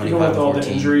 4, 25 Even with all 14.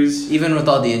 the injuries? Even with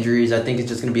all the injuries, I think it's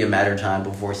just going to be a matter of time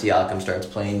before Siakam starts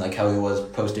playing like how he was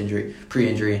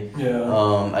pre-injury.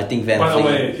 Yeah. I think Van By the Fleet...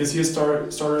 way, is he a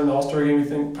starter in the All-Star game, you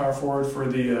think, power forward for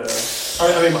the...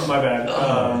 my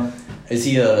bad. Is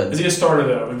he a starter,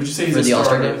 though? Would you say he's for a the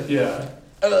starter? All-Star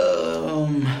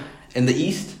game? Yeah. In the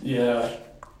East? Yeah.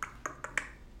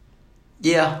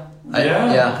 Yeah.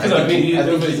 Yeah. Because I think he's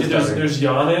a starter. there's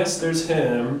Giannis, there's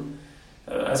him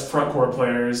as front court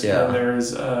players. Yeah. And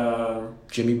there's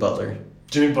Jimmy Butler.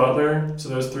 So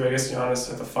those three, I guess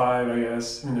Giannis at the 5, I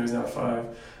guess. Even though he's not 5.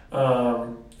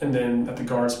 And then at the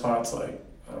guard spots, like,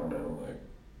 I don't know, like...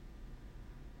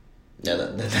 Yeah,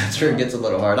 that's where it gets a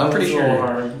little hard. I'm pretty sure...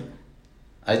 Hard.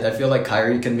 I feel like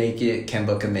Kyrie can make it,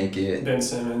 Kemba can make it. Ben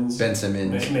Simmons.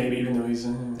 Maybe, even though he's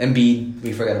in... Embiid.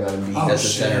 We forgot about Embiid. That's the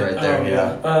center right there.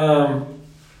 Yeah.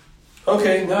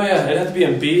 Okay, no, yeah, it'd have to be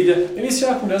Embiid. Maybe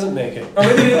Siakam doesn't make it. Or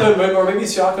maybe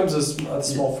Siakam's a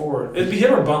small forward. It'd be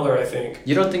him or Butler, I think.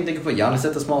 You don't think they could put Giannis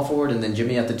at the small forward and then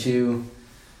Jimmy at the 2,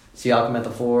 Siakam at the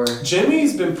 4?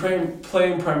 Jimmy's been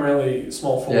playing primarily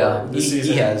small forward this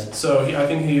season. He has. So I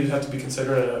think he'd have to be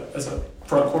considered as a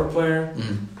front court player.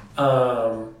 Mm-hmm.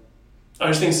 I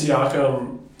just think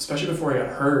Siakam, especially before he got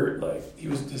hurt, like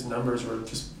his numbers were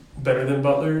just better than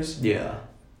Butler's. Yeah.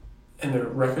 And their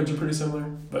records are pretty similar.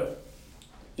 But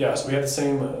yeah, so we have the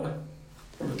same number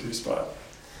 3 spot.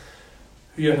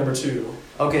 Who you got number 2?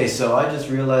 Okay, so I just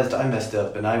realized I messed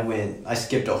up and I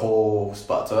skipped a whole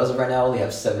spot. So as of right now I only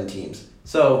have 7 teams.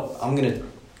 So I'm gonna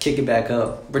kick it back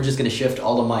up. We're just gonna shift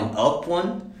all of mine up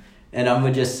one, and I'm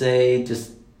gonna just say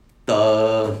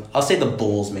I'll say the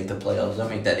Bulls make the playoffs. I'll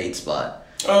make that 8th spot.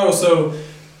 Oh, so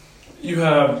you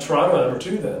have Toronto at number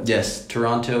 2 then? Yes,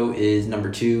 Toronto is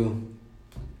number 2.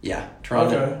 Yeah,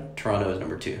 Toronto. Okay. Toronto is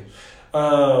number 2.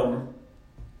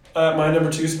 At my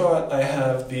number 2 spot, I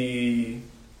have the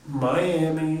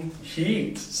Miami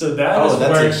Heat. So that's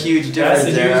a huge difference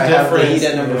there. I have the Heat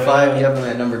at number 5. You have them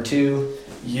at number 2.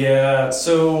 Yeah.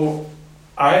 So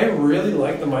I really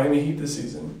like the Miami Heat this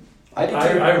season. I do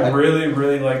too. I really,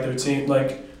 really like their team.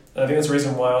 Like, I think that's the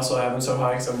reason why I also have them so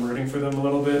high because I'm rooting for them a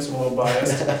little bit, so I'm a little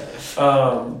biased.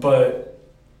 But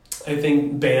I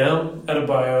think Bam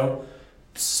Adebayo,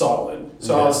 solid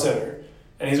center,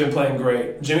 and he's been playing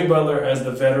great. Jimmy Butler as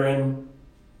the veteran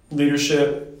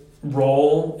leadership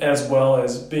role as well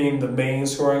as being the main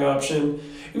scoring option.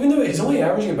 Even though he's only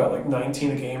averaging about like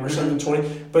 19 a game or something,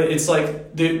 20, but it's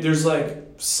like there's like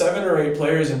 7 or 8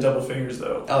 players in double figures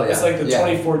though. Oh yeah, it's like the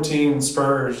 2014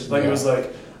 Spurs. Like it was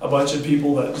like a bunch of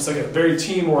people that just like a very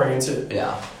team oriented.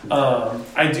 Yeah.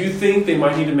 I do think they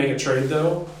might need to make a trade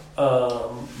though,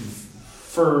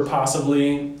 for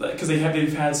possibly because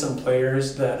they've had some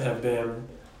players that have been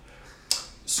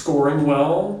scoring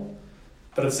well.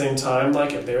 But at the same time,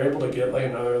 like if they're able to get like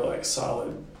another like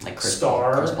solid like Chris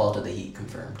Paul to the Heat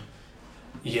confirmed.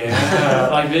 Yeah,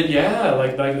 like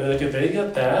if they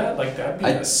get that, like that'd be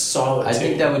a solid team. I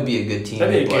think that would be a good team.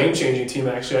 That'd be a game changing team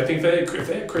actually. I think if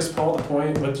they had Chris Paul at the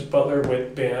point with Butler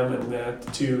with Bam and then at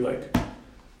the 2 like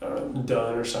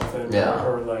Dunn or something. Yeah.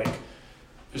 Or like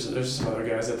there's some other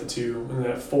guys at the 2 and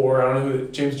then at 4. I don't know who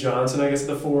James Johnson I guess at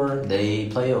the 4. They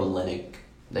play Olynyk.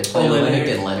 They play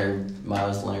Olynyk and Leonard,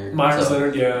 Myers Leonard.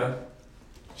 Leonard, yeah.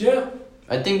 Yeah.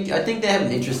 I think they have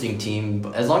an interesting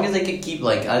team. As long as they can keep,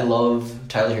 like, I love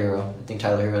Tyler Hero. I think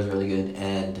Tyler Hero is really good.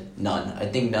 And Nunn. I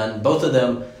think Nunn, both of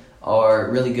them are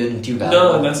really good and too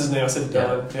valuable. Nunn, that's his name. I said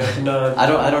Nunn. Yeah, Nunn.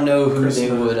 I don't know who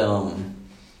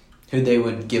they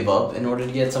would give up in order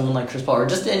to get someone like Chris Paul or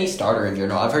just any starter in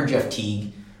general. I've heard Jeff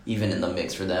Teague even in the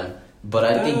mix for them. But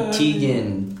I think Teague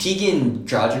and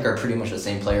Dragic are pretty much the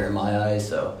same player in my eyes,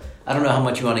 so I don't know how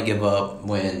much you want to give up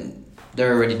when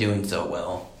they're already doing so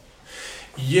well.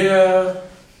 Yeah.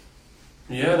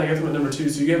 Yeah, and I got them at number 2,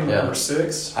 so you gave them Yeah. number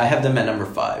 6. I have them at number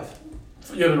 5.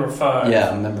 You have number 5.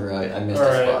 Yeah, remember I missed All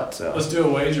a right. spot. So Let's do a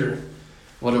wager.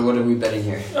 what are we betting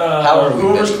here? How are we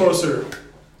whoever's betting? closer.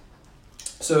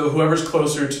 So whoever's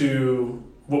closer to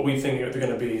what we think they're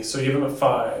going to be. So you have them at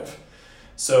 5.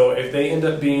 So if they end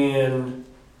up being...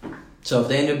 So if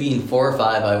they end up being 4 or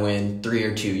 5, I win. 3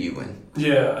 or 2, you win.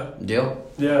 Yeah. Deal?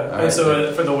 Yeah. All and right,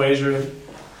 so for the wager,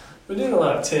 we're doing a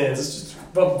lot of 10s. Let's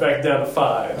just bump it back down to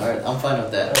 5. All right, I'm fine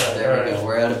with that. All right, There all we right. go.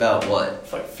 We're at about what?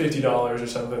 It's like $50 or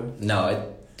something.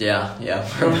 No, yeah.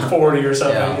 Or 40 or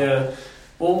something, yeah.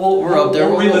 We're up there.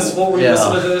 We'll re-listen Yeah.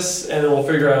 to this, and then we'll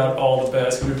figure out all the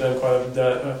bets, because we've done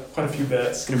quite a few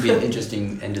bets. It's going to be an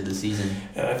interesting end of the season.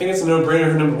 And I think it's a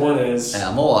no-brainer who number 1 is.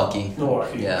 Yeah, Milwaukee.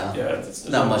 Milwaukee. Yeah. It's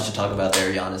Not much to talk about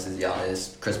there. Giannis is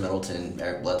Giannis. Chris Middleton,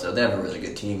 Eric Bledsoe. They have a really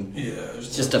good team. Yeah.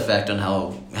 It's just a fact on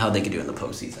how they could do in the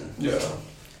postseason. Yeah.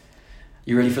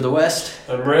 You ready for the West?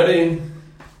 I'm ready.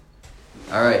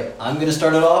 All right. I'm going to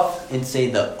start it off and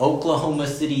say the Oklahoma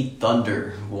City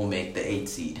Thunder will make the 8th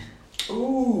seed.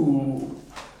 Ooh.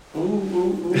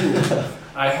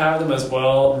 I have them as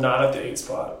well, not at the 8th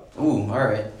spot. Ooh, all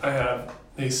right. I have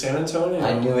the San Antonio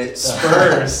I knew it.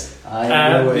 Spurs I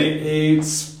at knew the it. 8th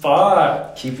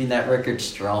spot. Keeping that record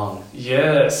strong.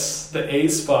 Yes, the 8th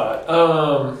spot.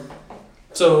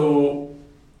 So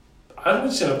I'm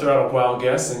just gonna throw out a wild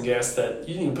guess and guess that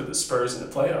you didn't even put the Spurs in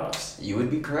the playoffs. You would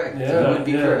be correct. Yeah, you would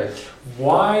be correct.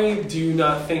 Why do you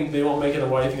not think they won't make it,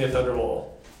 and why do you think the Thunder will?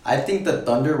 I think the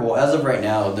Thunder, well, as of right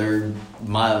now,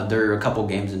 they're a couple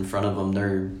games in front of them.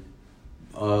 They're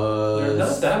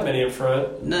not that many in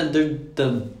front. No, they're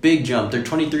the big jump. They're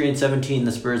 23-17.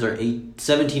 The Spurs are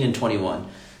 17-21.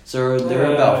 So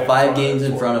they're about 5 games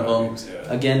in front of them. Games,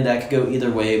 yeah. Again, that could go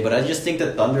either way, but I just think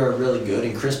the Thunder are really good,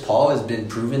 and Chris Paul has been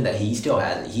proven that he still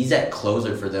has it. He's that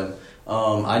closer for them.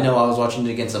 I know I was watching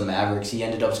it against the Mavericks. He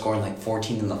ended up scoring like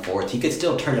 14 in the 4th. He could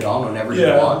still turn it on whenever he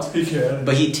wants. He can.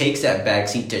 But he takes that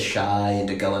backseat to Shai and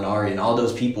to Gallinari and all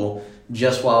those people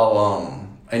just while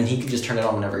and he can just turn it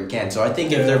on whenever he can. So I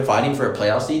think if they're fighting for a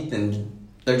playoff seat, then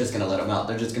they're just gonna let him out.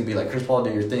 They're just gonna be like, Chris Paul,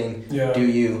 do your thing. Yeah. Do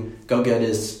you go get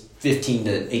his 15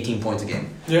 to 18 points a game.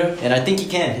 Yeah. And I think he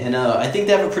can. And I think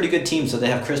they have a pretty good team. So they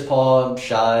have Chris Paul,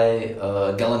 Shai,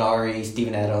 Gallinari,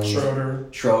 Steven Adams,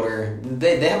 Schroeder.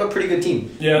 They have a pretty good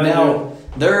team. Yeah. Now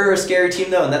they're a scary team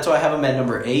though, and that's why I have them at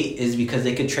number 8 is because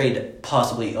they could trade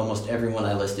possibly almost everyone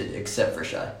I listed except for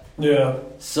Shai. Yeah.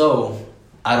 So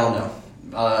I don't know.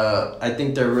 I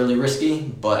think they're really risky,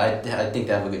 but I think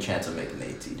they have a good chance of making the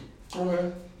 8th seed.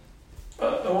 Okay.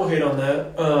 I won't hate on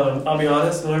that. I'll be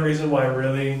honest, the only reason why I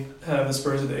really have the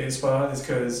Spurs at the 8th spot is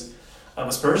because I'm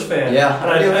a Spurs fan. Yeah.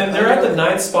 And they're at the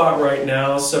 9th spot right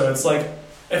now, so it's like,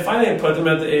 if I didn't put them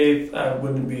at the 8th, I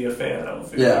wouldn't be a fan, I don't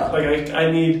feel. Yeah. Like, I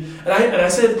need... And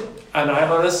I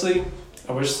honestly,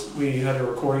 I wish we had a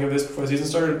recording of this before the season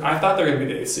started. I thought they were going to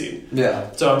be the 8th seed.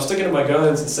 Yeah. So I'm sticking to my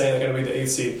guns and saying they're going to be the 8th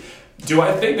seed. Do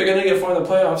I think they're going to get far in the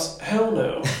playoffs? Hell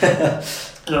no.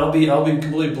 And I'll be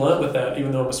completely blunt with that,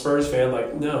 even though I'm a Spurs fan.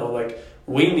 Like, no, like,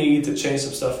 we need to change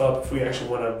some stuff up if we actually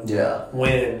want to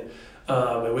win.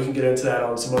 And we can get into that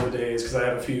on some other days because I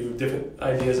have a few different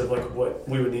ideas of like what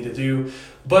we would need to do.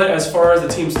 But as far as the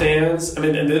team stands, I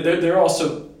mean, and there are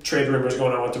also trade rumors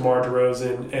going on with DeMar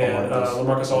DeRozan and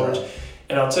LaMarcus Aldridge. Yeah.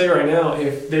 And I'll tell you right now,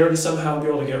 if they were to somehow be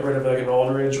able to get rid of like an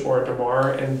Aldridge or a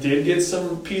DeMar and did get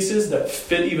some pieces that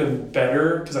fit even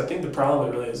better, because I think the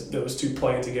problem really is those two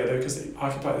playing together because they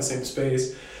occupy the same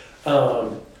space. I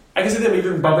can see them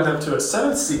even bumping up to a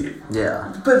 7th seed.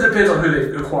 Yeah. But it depends on who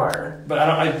they acquire. But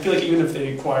I feel like even if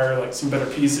they acquire like some better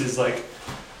pieces, like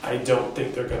I don't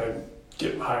think they're going to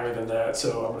get higher than that.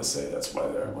 So I'm going to say that's why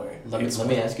they're my... Let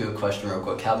me ask you a question real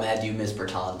quick. How mad do you miss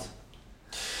Bertans?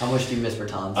 How much do you miss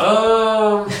Bertans?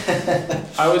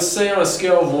 I would say on a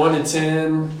scale of 1 to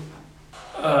 10,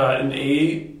 an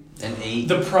 8. An 8?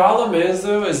 The problem is,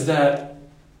 though, is that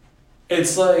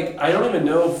it's like, I don't even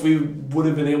know if we would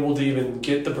have been able to even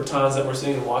get the Bertans that we're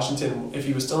seeing in Washington if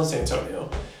he was still in San Antonio.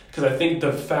 Because I think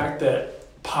the fact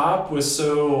that Pop was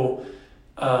so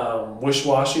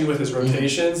wish-washy with his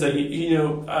rotations that,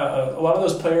 a lot of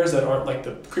those players that aren't like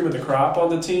the cream of the crop on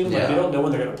the team, like, they don't know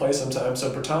when they're going to play sometimes. So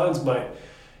Bertans might...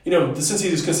 since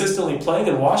he was consistently playing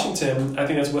in Washington, I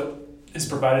think that's what has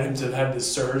provided him to have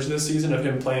this surge this season of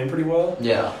him playing pretty well.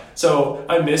 Yeah. So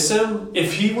I miss him.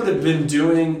 If he would have been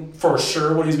doing for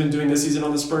sure what he's been doing this season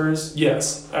on the Spurs,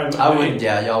 yes. I would.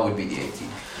 Yeah, y'all would be the 8th team.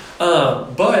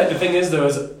 But the thing is, though,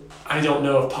 is I don't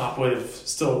know if Pop would have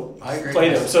still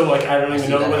played him. So like I don't even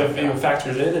know if it even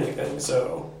factors in anything.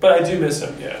 So but I do miss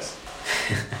him. Yes.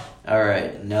 All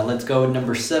right, now let's go with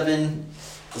number 7.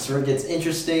 This one gets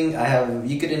interesting.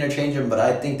 You could interchange them, but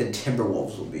I think the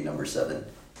Timberwolves will be number 7.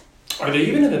 Are they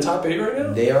even in the top 8 right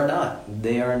now? They are not.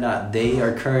 They are not. They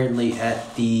are currently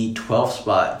at the 12th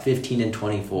spot,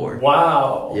 15-24.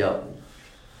 Wow. Yep.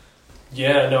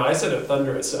 Yeah, no, I said a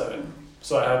Thunder at 7.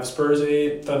 So I have Spurs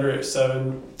 8, Thunder at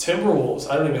 7. Timberwolves,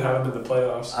 I don't even have them in the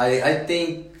playoffs. I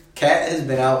think Cat has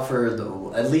been out for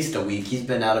at least a week. He's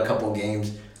been out a couple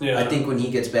games. Yeah. I think when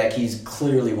he gets back, he's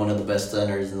clearly one of the best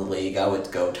centers in the league. I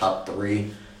would go top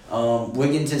 3.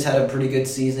 Wiggins has had a pretty good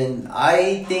season.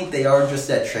 I think they are just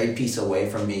that trade piece away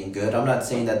from being good. I'm not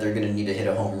saying that they're going to need to hit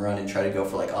a home run and try to go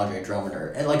for like Andre Drummond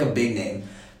and like a big name.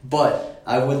 But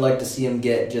I would like to see him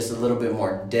get just a little bit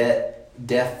more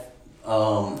depth.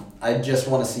 I just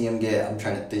want to see him get, I'm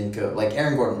trying to think of, like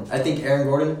Aaron Gordon. I think Aaron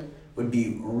Gordon would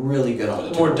be really good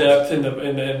on the more Timberwolves. depth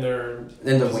in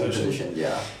their wing position,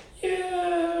 yeah.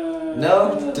 Yeah.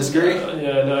 No? Disagree?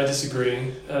 Yeah, no, I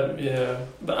disagree. Yeah.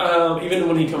 But, even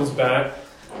when he comes back,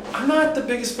 I'm not the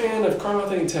biggest fan of Karl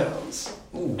Anthony Towns.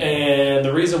 Ooh. And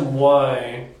the reason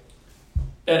why,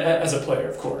 as a player,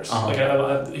 of course, Uh-huh.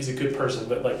 like he's a good person,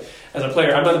 but like as a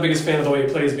player, I'm not the biggest fan of the way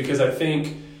he plays because I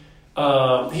think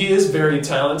he is very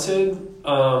talented.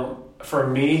 For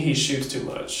me, he shoots too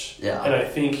much. Yeah. And I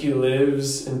think he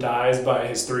lives and dies by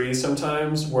his threes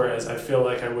sometimes, whereas I feel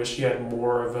like I wish he had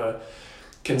more of a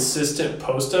consistent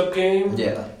post-up game.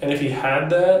 Yeah. And if he had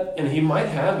that, and he might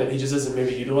have it, he just doesn't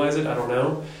maybe utilize it, I don't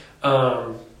know.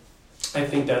 I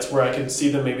think that's where I could see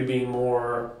them maybe being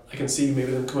more, I can see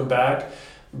maybe them coming back.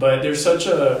 But there's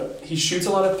he shoots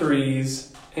a lot of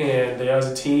threes, and they as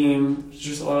a team, there's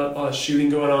just a lot of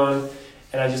shooting going on,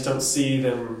 and I just don't see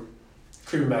them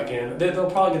creeping back in. They'll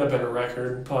probably get a better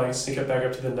record, probably sneak it back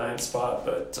up to the 9th spot,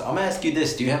 but So I'm going to ask you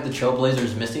this. Do you have the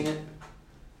Trailblazers missing it?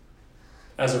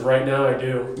 as of right now, I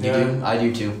do. You do? I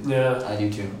do too. Yeah. I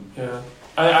do too. Yeah.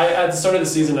 I at the start of the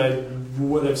season, I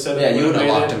would have said Yeah, they you would have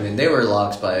made locked it them in. They were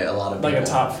locked by a lot of like people.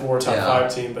 a top 4, top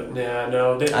 5 team, but yeah,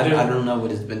 no. I don't know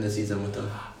what has been the season with them.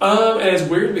 And it's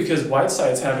weird because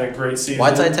Whiteside's having a great season.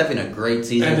 Whiteside's having a great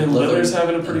season. And then Lillard's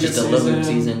having a pretty just good a season. Lillard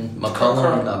season.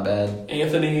 McCollum, not bad.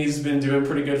 Anthony's been doing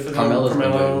pretty good for them. Carmelo's been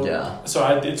Carmelo. good, yeah. So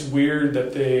it's weird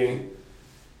that they...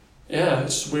 Yeah,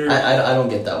 it's just weird. I don't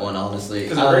get that one, honestly.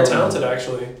 Because they're very talented,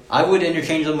 actually. I would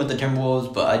interchange them with the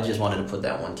Timberwolves, but I just wanted to put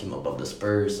that one team above the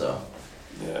Spurs, so...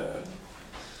 Yeah.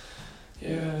 Yeah.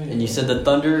 And you said the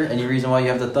Thunder. Any reason why you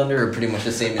have the Thunder, or pretty much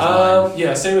the same as mine?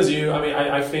 Yeah, same as you. I mean,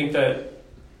 I think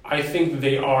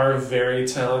they are very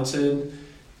talented.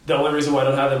 The only reason why I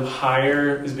don't have them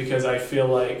higher is because I feel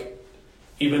like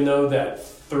even though that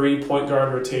 3-point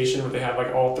guard rotation, where they have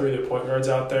like all 3 of their point guards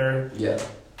out there, Yeah.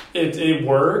 it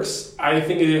works. I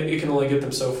think it can only get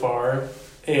them so far,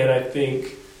 and I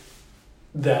think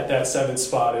that 7th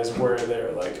spot is where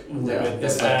their like limit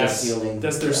that's is like at. their ceiling.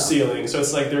 That's their Yeah. ceiling. So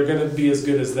it's like they're gonna be as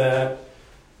good as that,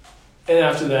 and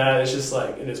after that, it's just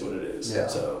like it is what it is. Yeah.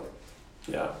 So,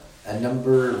 yeah. At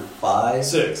number 5?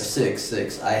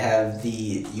 Six. I have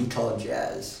the Utah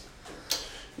Jazz.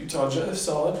 Utah Jazz,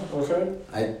 solid. Okay.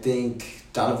 I think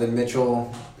Donovan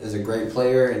Mitchell is a great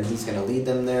player, and he's going to lead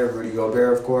them there. Rudy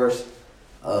Gobert, of course.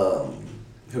 Who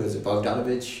is it?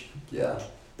 Bogdanovich? Yeah.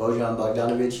 Bojan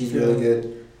Bogdanovich, he's really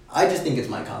good. I just think it's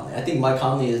Mike Conley. I think Mike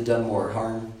Conley has done more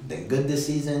harm than good this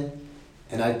season.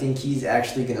 And I think he's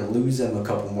actually going to lose them a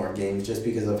couple more games just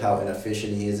because of how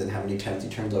inefficient he is and how many times he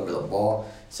turns over the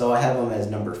ball. So I have him as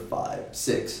number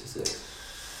 6.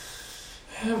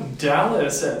 I have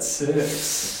Dallas at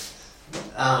 6.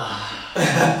 Ah.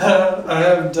 I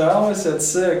have Dallas at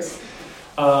 6.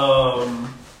 I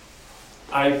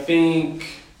think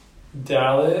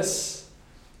Dallas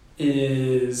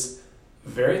is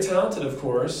very talented, of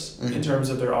course, in terms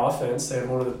of their offense. They have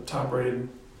one of the top-rated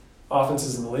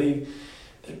offenses in the league.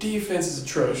 Their defense is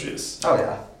atrocious. Oh,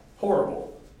 yeah.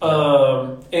 Horrible.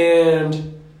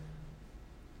 And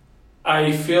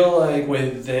I feel like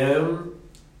with them,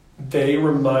 they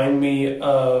remind me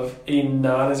of a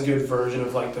not as good version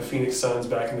of like the Phoenix Suns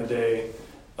back in the day,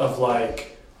 of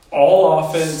like all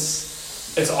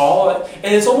offense. It's all,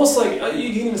 and it's almost like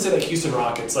you can even say like Houston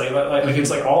Rockets, like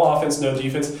it's like all offense, no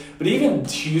defense. But even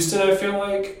Houston, I feel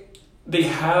like they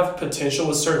have potential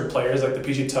with certain players, like the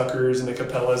PJ Tuckers and the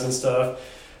Capellas and stuff.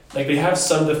 Like they have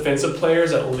some defensive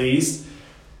players at least.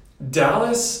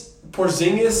 Dallas,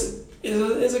 Porzingis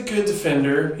is a good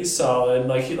defender. He's solid.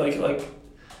 Like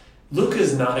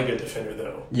Luka's not a good defender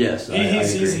though. Yes,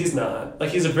 he's not.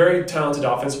 Like he's a very talented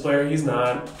offensive player. He's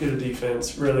not good at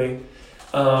defense, really.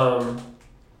 I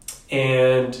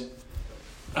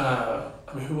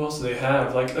I mean, who else do they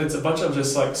have? Like, it's a bunch of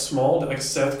just like small, like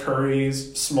Seth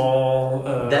Curry's small.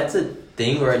 That's a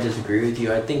thing where I disagree with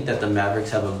you. I think that the Mavericks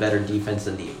have a better defense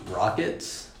than the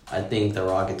Rockets. I think the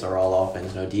Rockets are all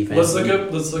offense, no defense. Let's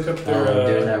look up their. I'm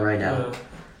doing that right now.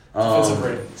 Defensive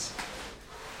ratings.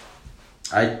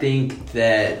 I think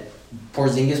that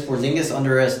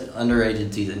Porzingis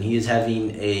underrated season. He is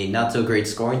having a not so great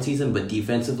scoring season, but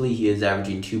defensively he is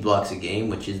averaging 2 blocks a game,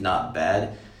 which is not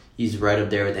bad. He's right up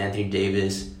there with Anthony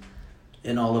Davis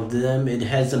and all of them. It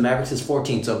has the Mavericks as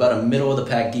 14th, so about a middle of the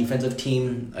pack defensive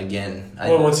team. Again,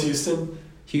 what's Houston?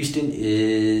 Houston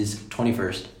is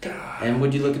 21st. God. And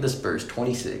would you look at the Spurs?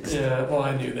 26th. Yeah, well,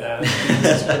 I knew that.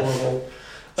 It's horrible.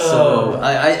 So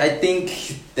I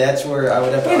think that's where I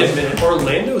would have to. Wait a minute,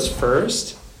 Orlando's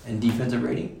first? And defensive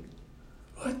rating?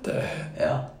 What the heck?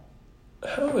 Yeah.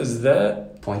 How is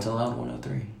that? Points allowed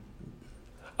 103.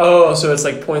 Oh, so it's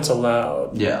like points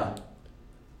allowed. Yeah.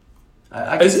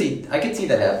 I could see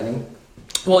that happening.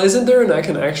 Well, isn't there an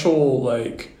actual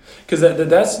like, because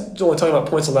that's only talking about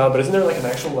points allowed, but isn't there like an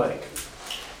actual like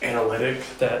analytic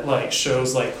that like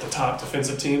shows like the top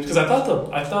defensive teams? Because I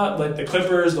thought like the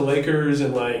Clippers, the Lakers,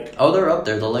 and like they're up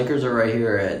there. The Lakers are right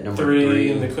here at number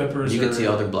 3, and the Clippers. You can see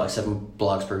other blocks, 7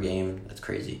 blocks per game. That's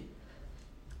crazy.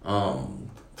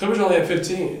 Clippers only have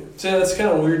 15. So that's kind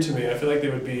of weird to me. I feel like they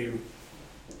would be.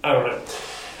 I don't know.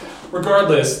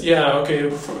 Regardless, yeah,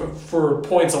 okay. For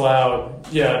points allowed,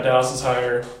 yeah, Dallas is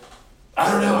higher.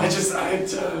 I don't know. I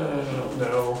don't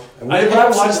know. We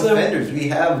have watched defenders. We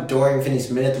have Dorian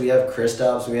Finney-Smith. We have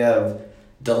Kristaps. We have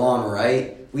DeLon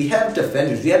Wright. We have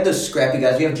defenders. We have those scrappy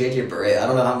guys. We have J.J. Barea. I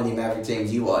don't know how many Maverick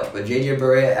games you watch, but J.J.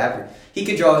 Barea, he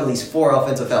could draw at least 4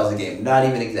 offensive fouls a game. Not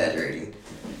even exaggerating.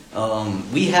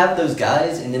 We have those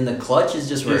guys, and in the clutch is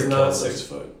just where he's not 6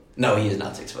 foot. No, he is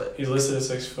not 6 foot. He's listed as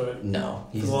 6 foot. No,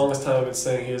 for the longest time, I've been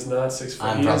saying he is not 6 foot.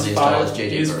 I'm probably as tall as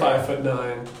J.J. He's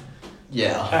 5'9".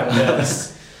 Yeah. At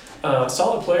best.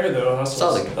 Solid player though.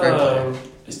 Solid, great player.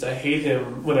 I hate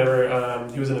him whenever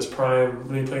he was in his prime.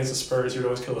 When he plays the Spurs, he would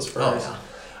always kill the Spurs.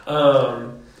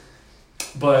 Oh,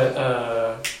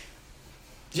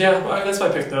 yeah. That's my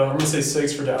pick though. I'm gonna say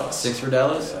 6 for Dallas. 6 for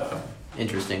Dallas? Yeah.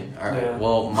 Interesting. All right. Yeah.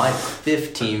 Well, my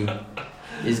 5th team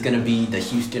is gonna be the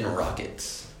Houston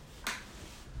Rockets.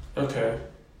 Okay.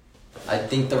 I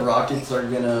think the Rockets are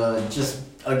gonna just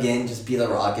be the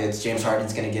Rockets. James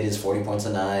Harden's gonna get his 40 points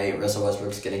a night. Russell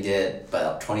Westbrook's gonna get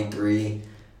about 23.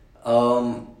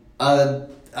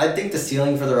 I think the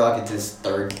ceiling for the Rockets is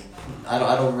 3rd. I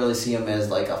don't really see them as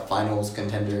like a finals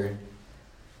contender.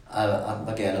 I'm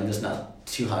just not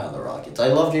too high on the Rockets. I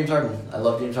love James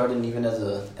Harden. Even as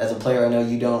a player. I know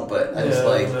you don't, but I just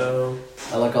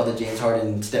I like all the James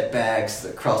Harden step backs, the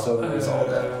crossovers, all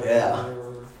that. Yeah.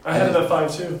 I had him at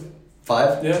 5 too.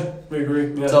 5? Yeah, we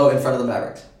agree. Yeah. So in front of the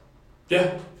Mavericks.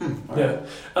 Yeah. Yeah.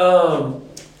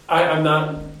 I'm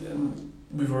not.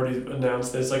 We've already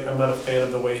announced this. Like, I'm not a fan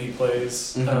of the way he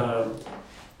plays. Mm-hmm.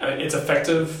 It's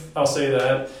effective. I'll say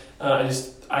that. I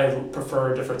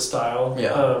prefer a different style.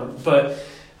 Yeah. But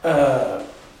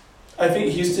I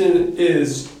think Houston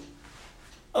is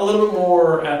a little bit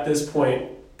more at this point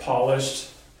polished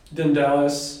than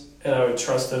Dallas. And I would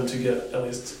trust them to get at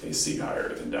least a seat higher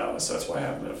than Dallas. So that's why I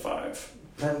have them at 5.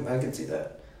 I can see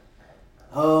that.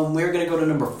 We're going to go to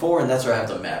number 4, and that's where I have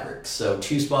the Mavericks. So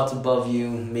 2 spots above you,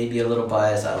 maybe a little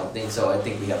biased. I don't think so. I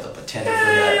think we have the potential for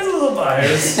that. It's a little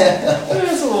biased.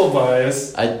 It's a little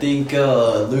biased. I think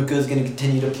Luka's going to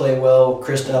continue to play well.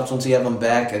 Kristaps, once we have him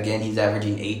back, again, he's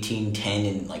averaging 18, 10,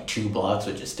 and like 2 blocks,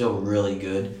 which is still really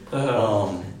good.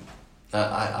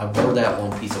 I wore that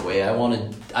one piece away. I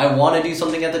want to do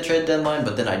something at the trade deadline,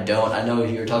 but then I don't. I know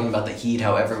you were talking about the Heat,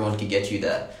 how everyone could get you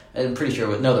that. I'm pretty sure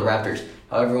the Raptors,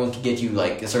 how everyone could get you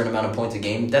like a certain amount of points a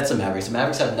game. That's the Mavericks. The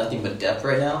Mavericks have nothing but depth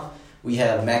right now. We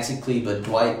have Maxi Kleber,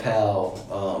 Dwight Powell,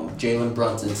 Jalen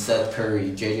Brunson, Seth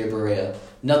Curry, J.J. Barea.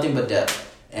 Nothing but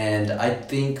depth. And I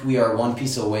think we are one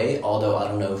piece away, although I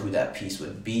don't know who that piece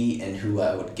would be and who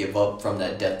I would give up from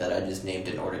that depth that I just named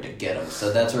in order to get them.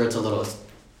 So that's where it's a little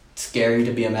scary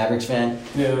to be a Mavericks fan.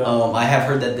 Yeah. I have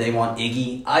heard that they want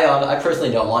Iggy. I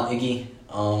personally don't want Iggy.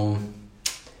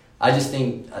 I just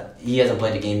think he hasn't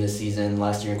played a game this season.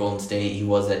 Last year in Golden State, he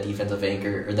was that defensive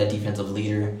anchor or that defensive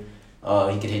leader.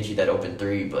 He could hit you that open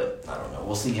 3, but I don't know.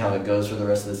 We'll see how it goes for the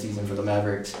rest of the season for the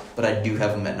Mavericks. But I do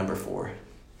have him at number 4.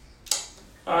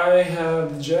 I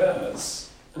have the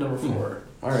Jazz at number 4.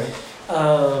 All right.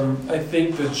 I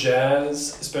think the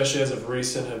Jazz, especially as of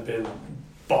recent, have been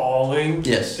balling.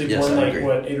 Yes, They've yes, won I like,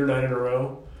 agree. 8 or 9 in a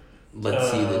row?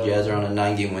 Let's see. The Jazz are on a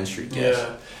 9-game win streak. Yes.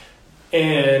 Yeah.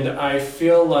 And I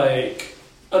feel like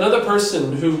Another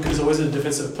person who is always in the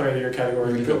defensive player of the year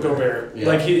category, Gobert. Yeah.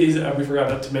 Like he's we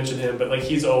forgot to mention him, but like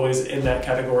he's always in that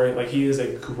category. Like he is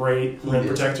a great rim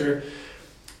protector.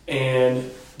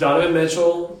 And Donovan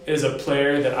Mitchell is a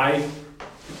player that I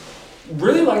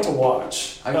really like to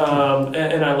watch. And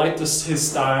I like his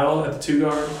style at the 2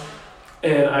 guard.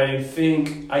 And I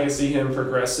think I can see him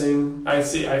progressing. I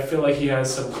feel like he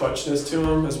has some clutchness to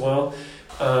him as well.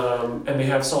 And they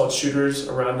have solid shooters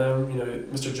around them. You know,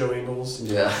 Mr. Joe Ingles,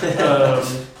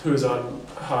 who is on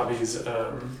Hobby's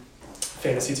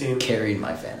fantasy team. Carried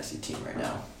my fantasy team right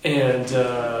now. And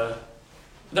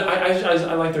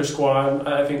I like their squad.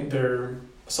 I think they're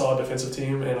a solid defensive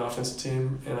team and offensive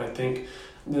team. And I think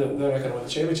they're not going to win the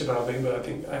championship, I don't think, but I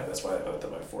think that's why I put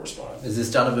them at my 4 spot. Is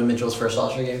this Donovan Mitchell's first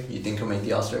All-Star game? You think he'll make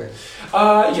the All-Star?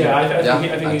 I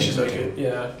think he should make it.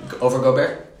 Yeah. Over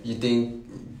Gobert? You think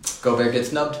Gobert gets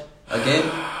snubbed again?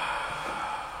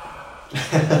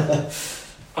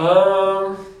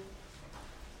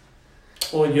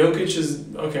 Well, Jokic is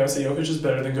okay. I say Jokic is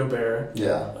better than Gobert.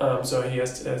 Yeah. So he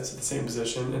has to, it's the same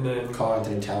position, and then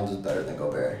Karl-Anthony Towns is better than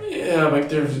Gobert. Yeah, like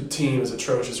their team is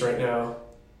atrocious right now.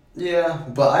 Yeah,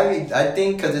 but I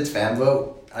think because it's fan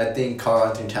vote, I think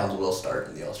Karl-Anthony Towns will start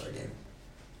in the All-Star game.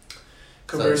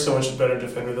 Gobert's so much better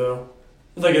defender though.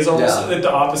 Like it's almost like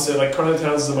the opposite. Like Karl-Anthony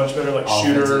Towns is a much better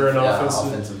shooter and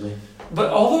offensively. But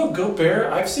although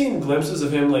Gobert, I've seen glimpses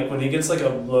of him like when he gets like a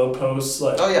low post,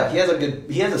 like he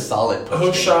has a solid post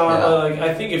hook shot. Yeah. Like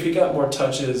I think if he got more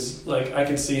touches, like I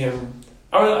could see him.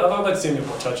 I'd like to see him get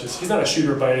more touches. He's not a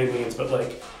shooter by any means, but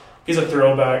like he's a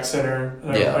throwback center.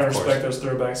 And I respect those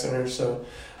throwback centers. So,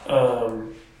 all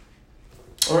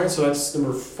right, so that's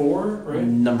number 4, right?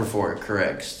 Number 4,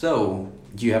 correct. So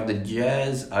you have the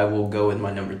Jazz. I will go with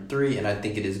my number 3, and I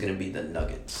think it is going to be the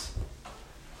Nuggets.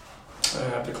 I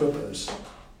have the Clippers.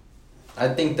 I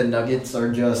think the Nuggets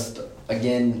are just,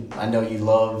 again, I know you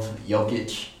love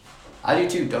Jokic. I do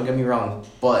too, don't get me wrong.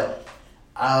 But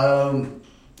I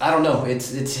don't know.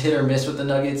 It's hit or miss with the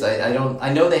Nuggets. I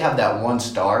know they have that one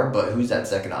star, but who's that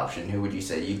second option? Who would you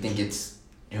say? You think it's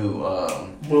who?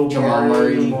 Jamal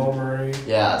Murray.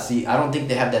 Yeah, see, I don't think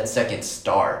they have that second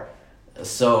star.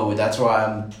 So that's why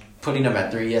I'm putting them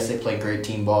at 3. Yes, they play great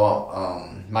team ball.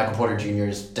 Michael Porter Jr.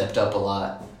 has stepped up a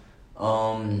lot.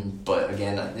 But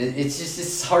again,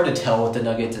 it's hard to tell with the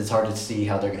Nuggets. It's hard to see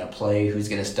how they're going to play, who's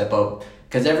going to step up.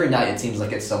 Because every night it seems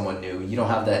like it's someone new. You don't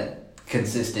have that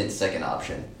consistent second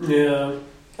option. Yeah,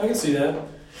 I can see that.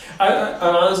 I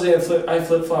honestly, I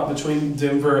flip-flop between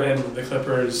Denver and the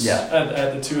Clippers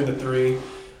at the 2 and the 3.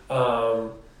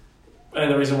 And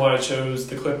the reason why I chose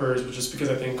the Clippers was just because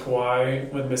I think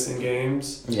Kawhi was missing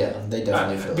games. Yeah, they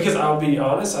definitely feel because I'll be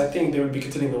honest, I think they would be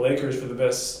contending the Lakers for the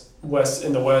best West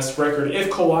record if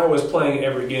Kawhi was playing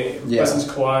every game. Yeah. But since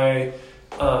Kawhi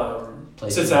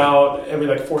sits out every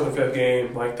 4th or 5th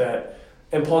game like that,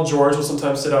 and Paul George will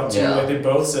sometimes sit out too. Yeah. Like they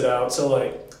both sit out, so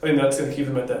I think that's going to keep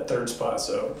them at that 3rd spot.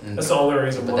 So that's the only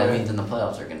reason why. But that means in the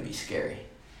playoffs are going to be scary.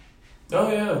 Oh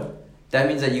yeah. That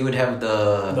means that you would have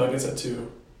the Nuggets at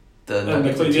 2. The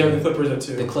Clippers at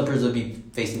 2. The Clippers would be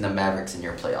facing the Mavericks in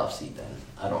your playoff seed then.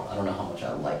 I don't know how much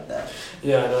I like that.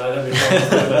 Yeah, no, that'd be fun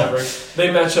for the Mavericks.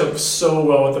 They match up so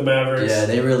well with the Mavericks. Yeah,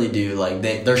 they really do. Like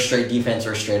they're straight defense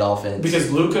or straight offense. Because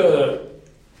Luka,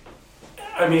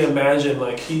 I mean,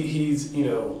 imagine he's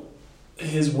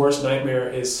his worst nightmare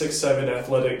is 6'7"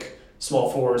 athletic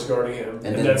small forwards guarding him,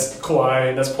 and that's Kawhi,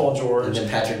 and that's Paul George, and then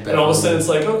Patrick Beverley. And all of a sudden it's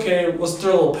like, okay, let's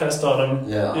throw a little pest on him.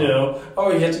 Yeah.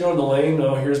 Oh, you have to go in the lane.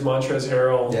 No, here's Montrezl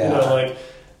Harrell. Yeah.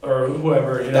 Or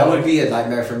whoever. That would be a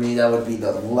nightmare for me. That would be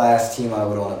the last team I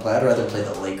would want to play. I'd rather play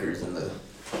the Lakers than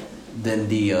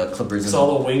the Clippers. It's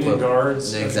all the wing and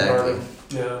guards. Exactly.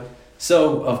 Yeah.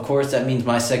 So, of course, that means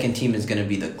my second team is going to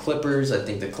be the Clippers. I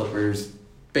think the Clippers,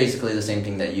 basically the same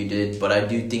thing that you did, but I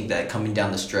do think that coming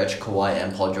down the stretch, Kawhi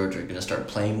and Paul George are going to start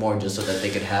playing more just so that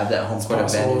they could have that home court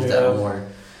advantage, that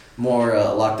more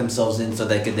lock themselves in so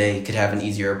they could have an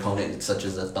easier opponent such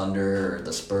as the Thunder or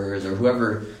the Spurs or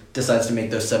whoever decides to make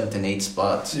those 7th and 8th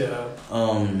spots. Yeah.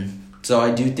 So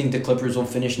I do think the Clippers will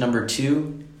finish number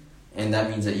 2, and that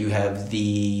means that you have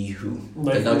the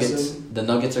Nuggets. The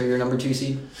Nuggets are your number 2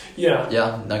 seed? Yeah.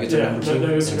 Yeah, Nuggets are number 2.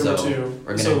 Nuggets are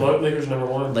number 2. So Lakers are number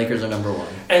 1. Lakers are number 1.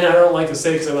 And I don't like to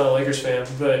say because I'm not a Lakers fan,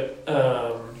 but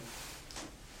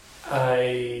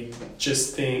I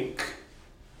just think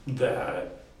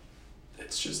that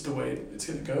it's just the way it's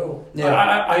going to go.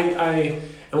 Yeah. And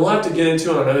we'll have to get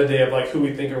into on another day of who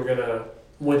we think are going to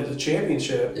win the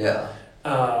championship. Yeah.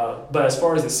 But as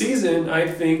far as the season, I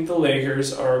think the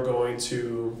Lakers are going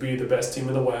to be the best team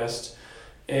in the West.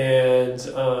 and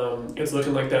it's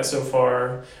looking like that so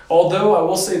far. Although I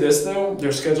will say this though,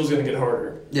 their schedule's going to get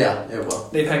harder. Yeah, it will.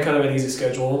 They've had kind of an easy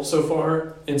schedule so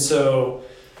far, and so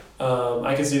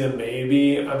I can see them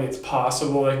maybe. I mean, it's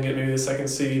possible they can get maybe the second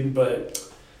seed, but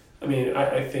I mean,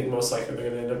 I think most likely they're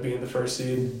going to end up being the first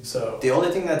seed. So the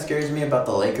only thing that scares me about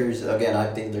the Lakers, again,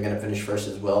 I think they're going to finish first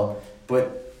as well,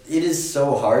 but it is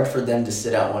so hard for them to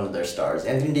sit out one of their stars.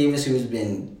 Anthony Davis, who's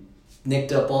been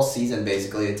nicked up all season,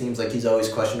 basically. It seems like he's always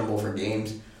questionable for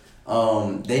games.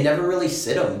 They never really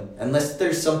sit him. Unless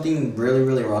there's something really,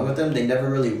 really wrong with them, they never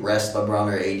really rest LeBron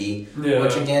or AD. Yeah.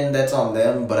 Which, again, that's on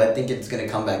them, but I think it's going to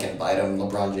come back and bite them.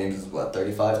 LeBron James is,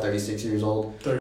 35, 36 years old?